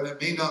or done?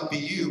 It may not be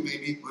you,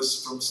 maybe it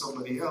was from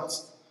somebody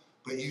else.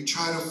 But you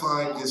try to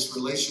find this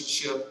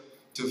relationship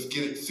to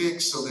get it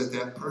fixed so that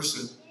that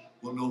person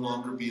will no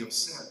longer be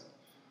upset.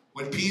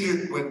 When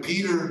Peter,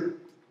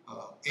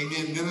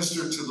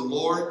 ministered to the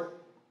Lord,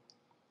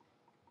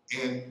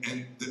 and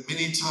that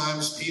many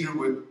times Peter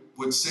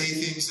would say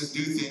things and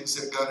do things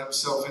that got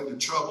himself into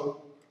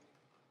trouble.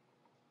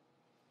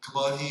 Come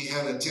on, he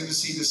had a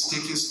tendency to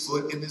stick his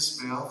foot in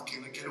his mouth.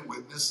 Can I get a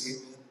witness?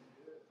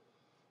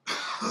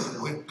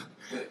 Amen.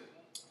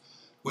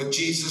 When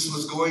Jesus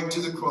was going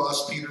to the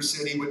cross, Peter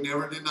said he would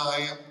never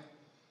deny him.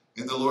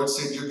 And the Lord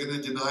said, you're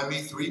going to deny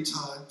me 3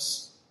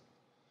 times.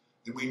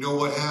 And we know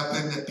what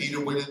happened, that Peter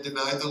went and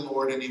denied the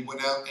Lord, and he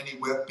went out and he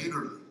wept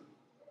bitterly.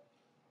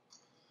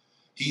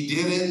 He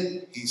did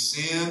it, he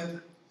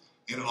sinned,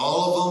 and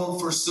all of them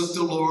forsook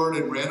the Lord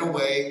and ran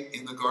away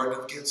in the Garden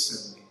of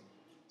Gethsemane.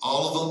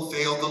 All of them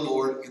failed the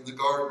Lord in the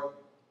garden.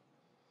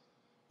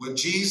 When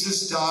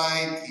Jesus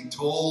died, he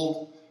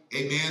told,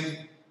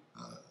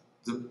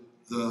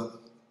 the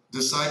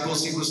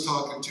disciples he was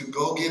talking to,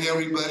 go get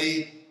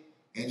everybody.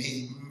 And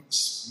he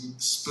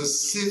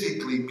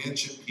specifically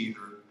mentioned Peter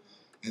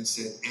and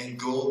said, and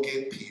go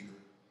get Peter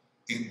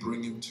and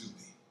bring him to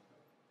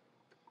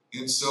me.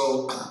 And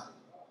so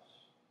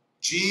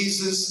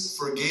Jesus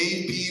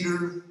forgave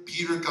Peter.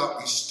 Peter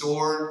got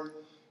restored.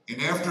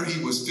 And after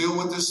he was filled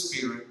with the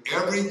Spirit,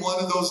 every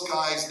one of those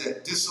guys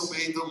that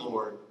disobeyed the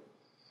Lord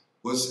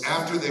was,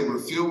 after they were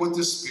filled with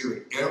the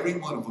Spirit, every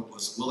one of them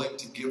was willing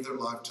to give their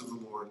life to the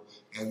Lord.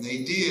 And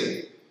they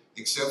did,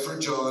 except for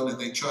John, and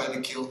they tried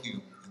to kill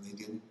him. And they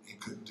didn't, they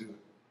couldn't do it.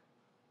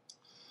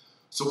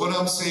 So what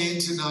I'm saying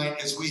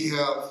tonight is we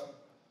have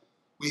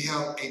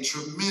a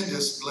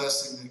tremendous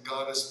blessing that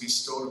God has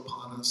bestowed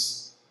upon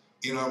us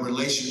in our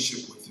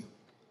relationship with him.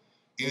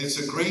 And it's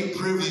a great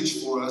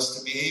privilege for us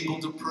to be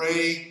able to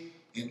pray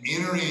and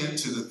enter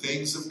into the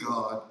things of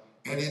God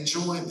and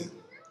enjoy them.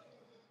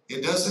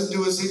 It doesn't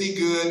do us any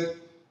good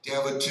to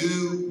have a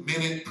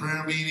 2-minute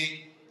prayer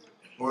meeting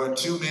or a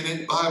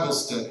 2-minute Bible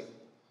study.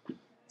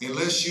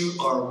 Unless you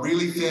are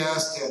really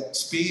fast at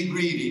speed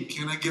reading,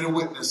 can I get a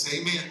witness?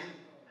 Amen.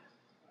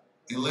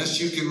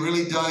 Unless you can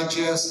really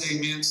digest,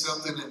 amen,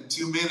 something in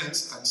 2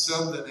 minutes and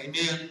something,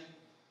 amen,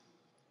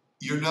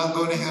 you're not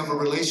going to have a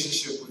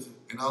relationship with it.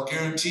 And I'll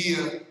guarantee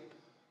you,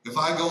 if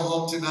I go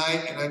home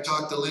tonight and I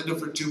talk to Linda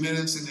for 2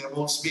 minutes and I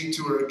won't speak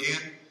to her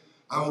again,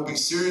 I will be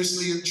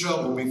seriously in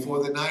trouble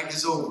before the night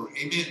is over.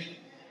 Amen.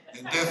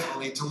 And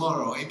definitely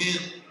tomorrow. Amen.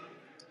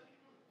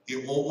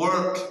 It won't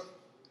work.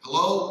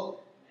 Hello?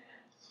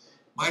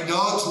 My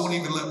dogs won't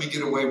even let me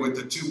get away with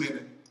the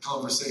 2-minute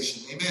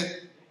conversation.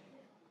 Amen.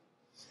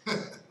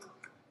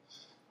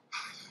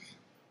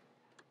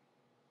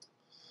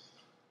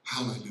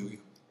 Hallelujah.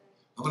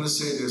 I'm going to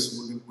say this,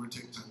 and we're going to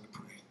take time to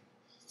pray.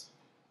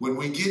 When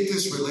we get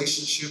this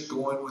relationship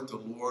going with the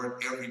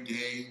Lord every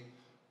day,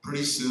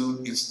 pretty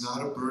soon it's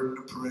not a burden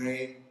to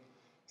pray.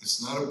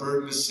 It's not a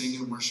burden to sing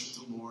and worship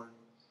the Lord.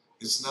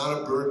 It's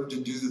not a burden to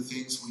do the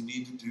things we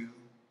need to do.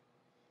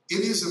 It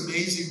is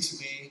amazing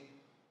to me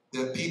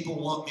that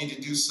people want me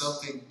to do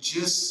something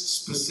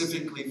just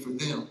specifically for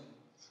them.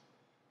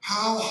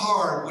 How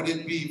hard would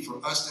it be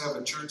for us to have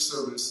a church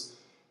service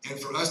and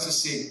for us to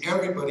sing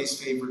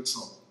everybody's favorite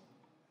song?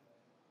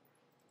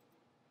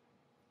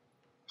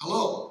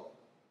 Hello?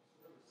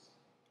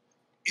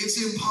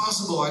 It's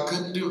impossible. I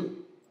couldn't do it.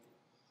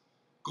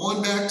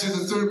 Going back to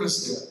the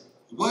thermostat,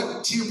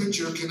 what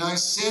temperature can I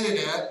set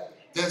it at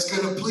that's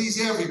going to please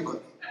everybody?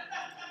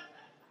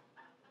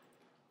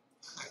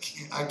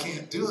 I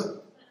can't do it.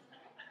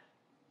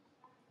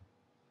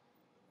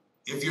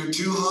 If you're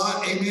too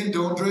hot, amen,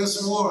 don't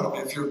dress warm.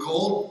 If you're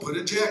cold, put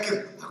a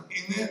jacket on.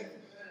 Amen.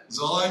 That's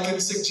all I can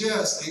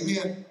suggest.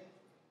 Amen.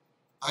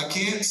 I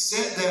can't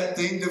set that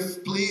thing to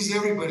please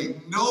everybody.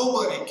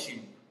 Nobody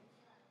can.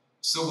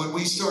 So when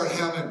we start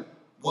having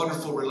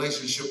wonderful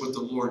relationship with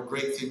the Lord,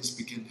 great things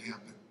begin to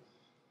happen.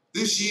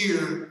 This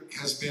year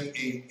has been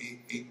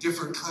a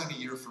different kind of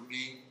year for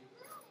me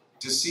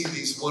to see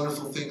these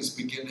wonderful things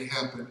begin to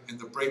happen and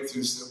the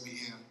breakthroughs that we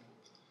have.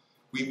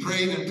 We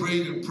prayed and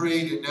prayed and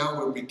prayed, and now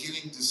we're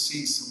beginning to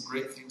see some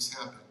great things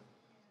happen.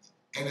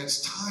 And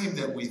it's time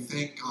that we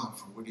thank God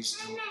for what He's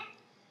doing.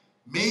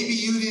 Maybe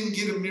you didn't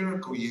get a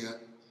miracle yet,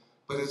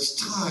 but it's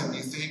time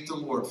you thank the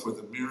Lord for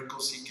the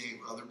miracles He gave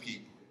other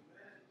people.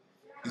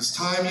 It's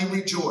time you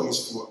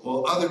rejoice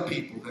for other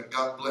people that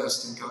got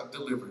blessed and got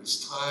delivered.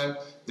 It's time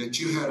that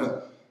you had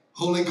a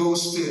Holy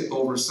Ghost fit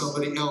over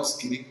somebody else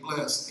getting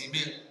blessed.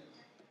 Amen.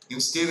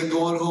 Instead of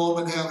going home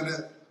and having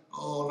a,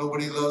 oh,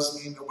 nobody loves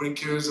me, nobody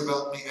cares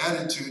about me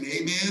attitude.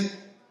 Amen.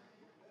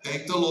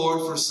 Thank the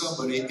Lord for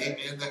somebody,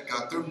 amen, that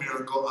got their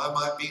miracle. I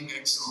might be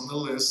next on the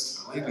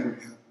list.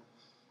 Hallelujah.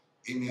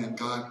 Amen.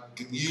 God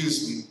can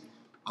use me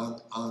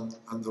on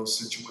those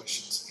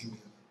situations. Amen.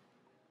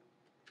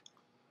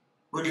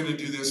 We're going to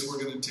do this.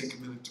 We're going to take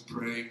a minute to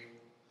pray.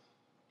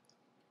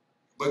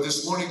 But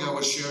this morning I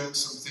was sharing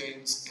some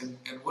things,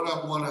 and what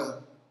I want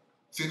to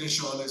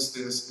finish on is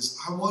this, is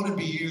I want to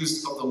be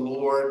used of the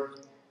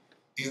Lord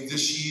in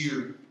this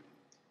year.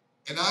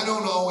 And I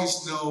don't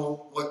always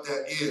know what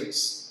that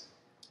is.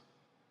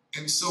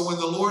 And so when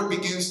the Lord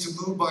begins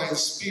to move by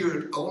His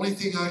Spirit, the only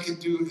thing I can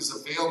do is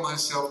avail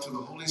myself to the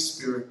Holy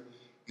Spirit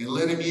and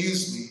let Him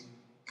use me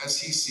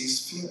as He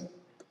sees fit.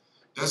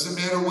 Doesn't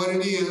matter what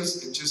it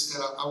is, it's just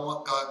that I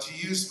want God to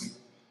use me.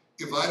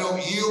 If I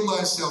don't yield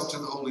myself to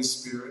the Holy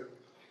Spirit,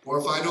 or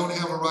if I don't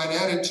have a right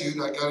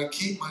attitude, I got to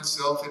keep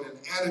myself in an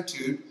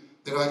attitude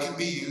that I can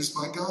be used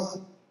by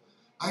God.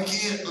 I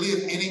can't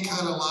live any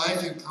kind of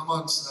life and come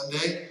on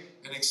Sunday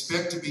and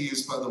expect to be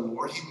used by the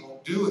Lord. He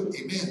won't do it.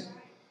 Amen.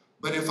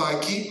 But if I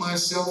keep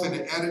myself in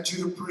an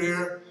attitude of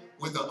prayer,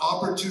 when the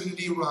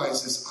opportunity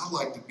arises, I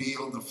like to be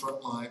on the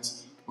front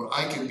lines where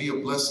I can be a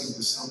blessing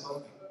to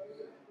somebody.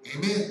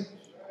 Amen.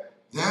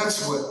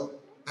 That's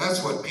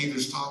what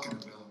Peter's talking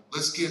about.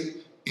 Let's get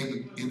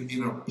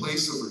in a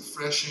place of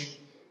refreshing,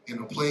 in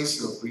a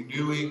place of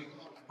renewing,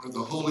 where the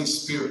Holy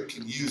Spirit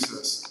can use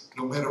us,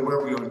 no matter where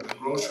we are, in the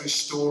grocery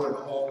store, at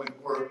home,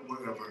 at work,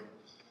 wherever.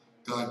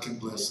 God can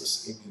bless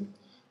us. Amen.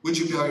 Would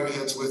you bow your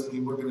heads with me?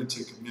 We're going to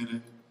take a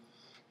minute,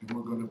 and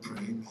we're going to pray.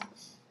 Amen.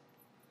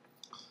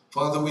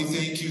 Father, we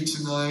thank you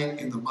tonight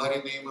in the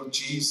mighty name of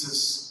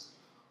Jesus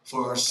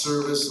for our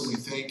service, and we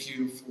thank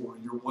you for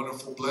your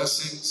wonderful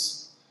blessings.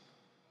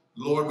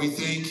 Lord, we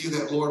thank you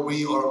that, Lord,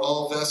 we are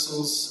all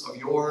vessels of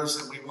yours,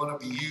 and we want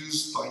to be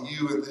used by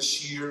you in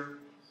this year.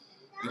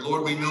 And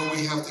Lord, we know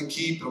we have to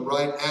keep a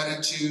right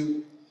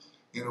attitude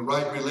and a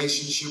right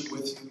relationship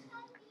with you.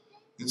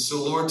 And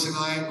so, Lord,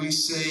 tonight we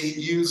say,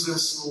 use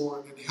us,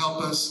 Lord, and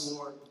help us,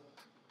 Lord,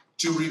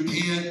 to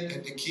repent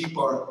and to keep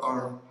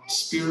our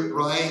spirit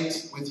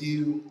right with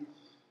you.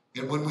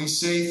 And when we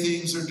say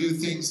things or do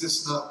things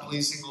that's not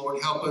pleasing,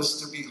 Lord, help us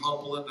to be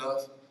humble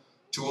enough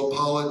to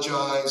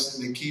apologize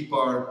and to keep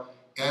our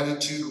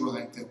attitude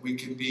right, that we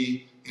can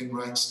be in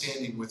right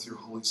standing with your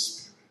Holy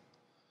Spirit.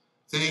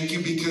 Thank you,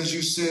 because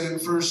you said in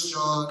 1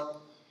 John,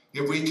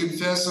 if we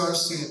confess our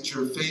sins,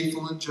 you're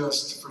faithful and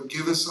just to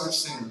forgive us our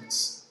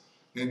sins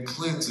and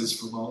cleanse us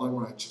from all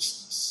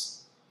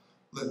unrighteousness.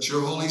 Let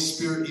your Holy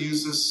Spirit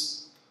use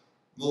us,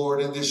 Lord,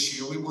 in this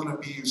year. We want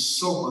to be used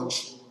so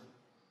much,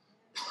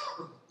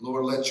 Lord.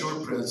 Lord, let your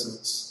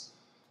presence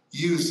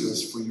use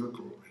us for your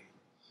glory.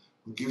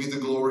 We'll give you the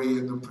glory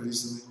and the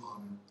praise and the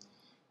honor.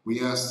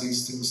 We ask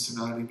these things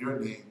tonight in your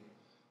name,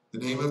 the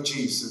name of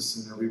Jesus,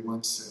 and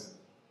everyone said,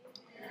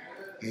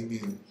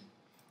 amen.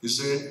 Is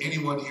there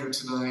anyone here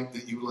tonight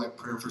that you would like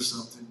prayer for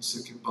something,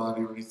 sick in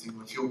body or anything?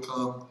 If you'll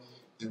come,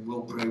 then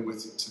we'll pray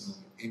with you tonight.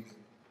 Amen.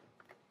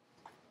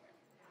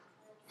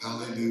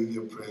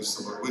 Hallelujah. Praise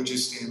the Lord. Would you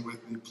stand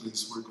with me,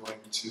 please? We're going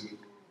to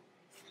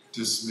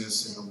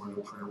dismiss in a word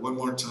of prayer. One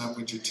more time,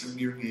 would you turn to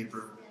your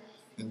neighbor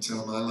and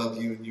tell him, I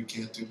love you and you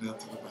can't do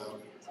nothing about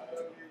it.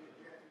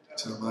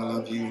 Tell him, I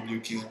love you and you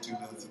can't do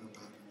nothing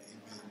about it.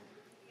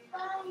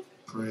 Amen.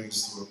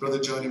 Praise the Lord. Brother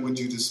Johnny, would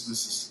you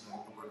dismiss us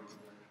tonight in a word of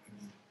prayer?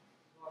 Amen.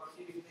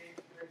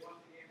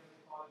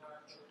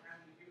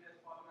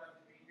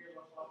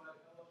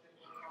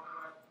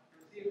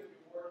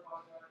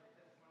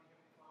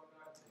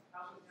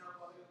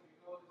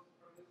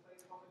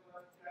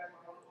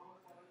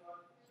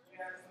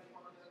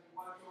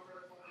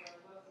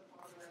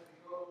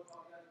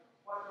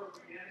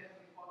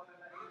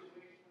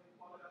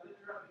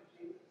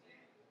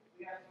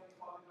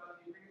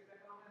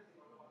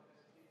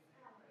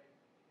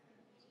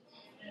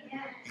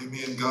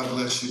 Amen. God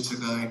bless you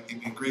tonight.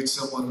 Amen. Greet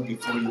someone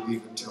before you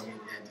leave and tell me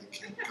where they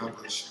came. God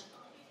bless you.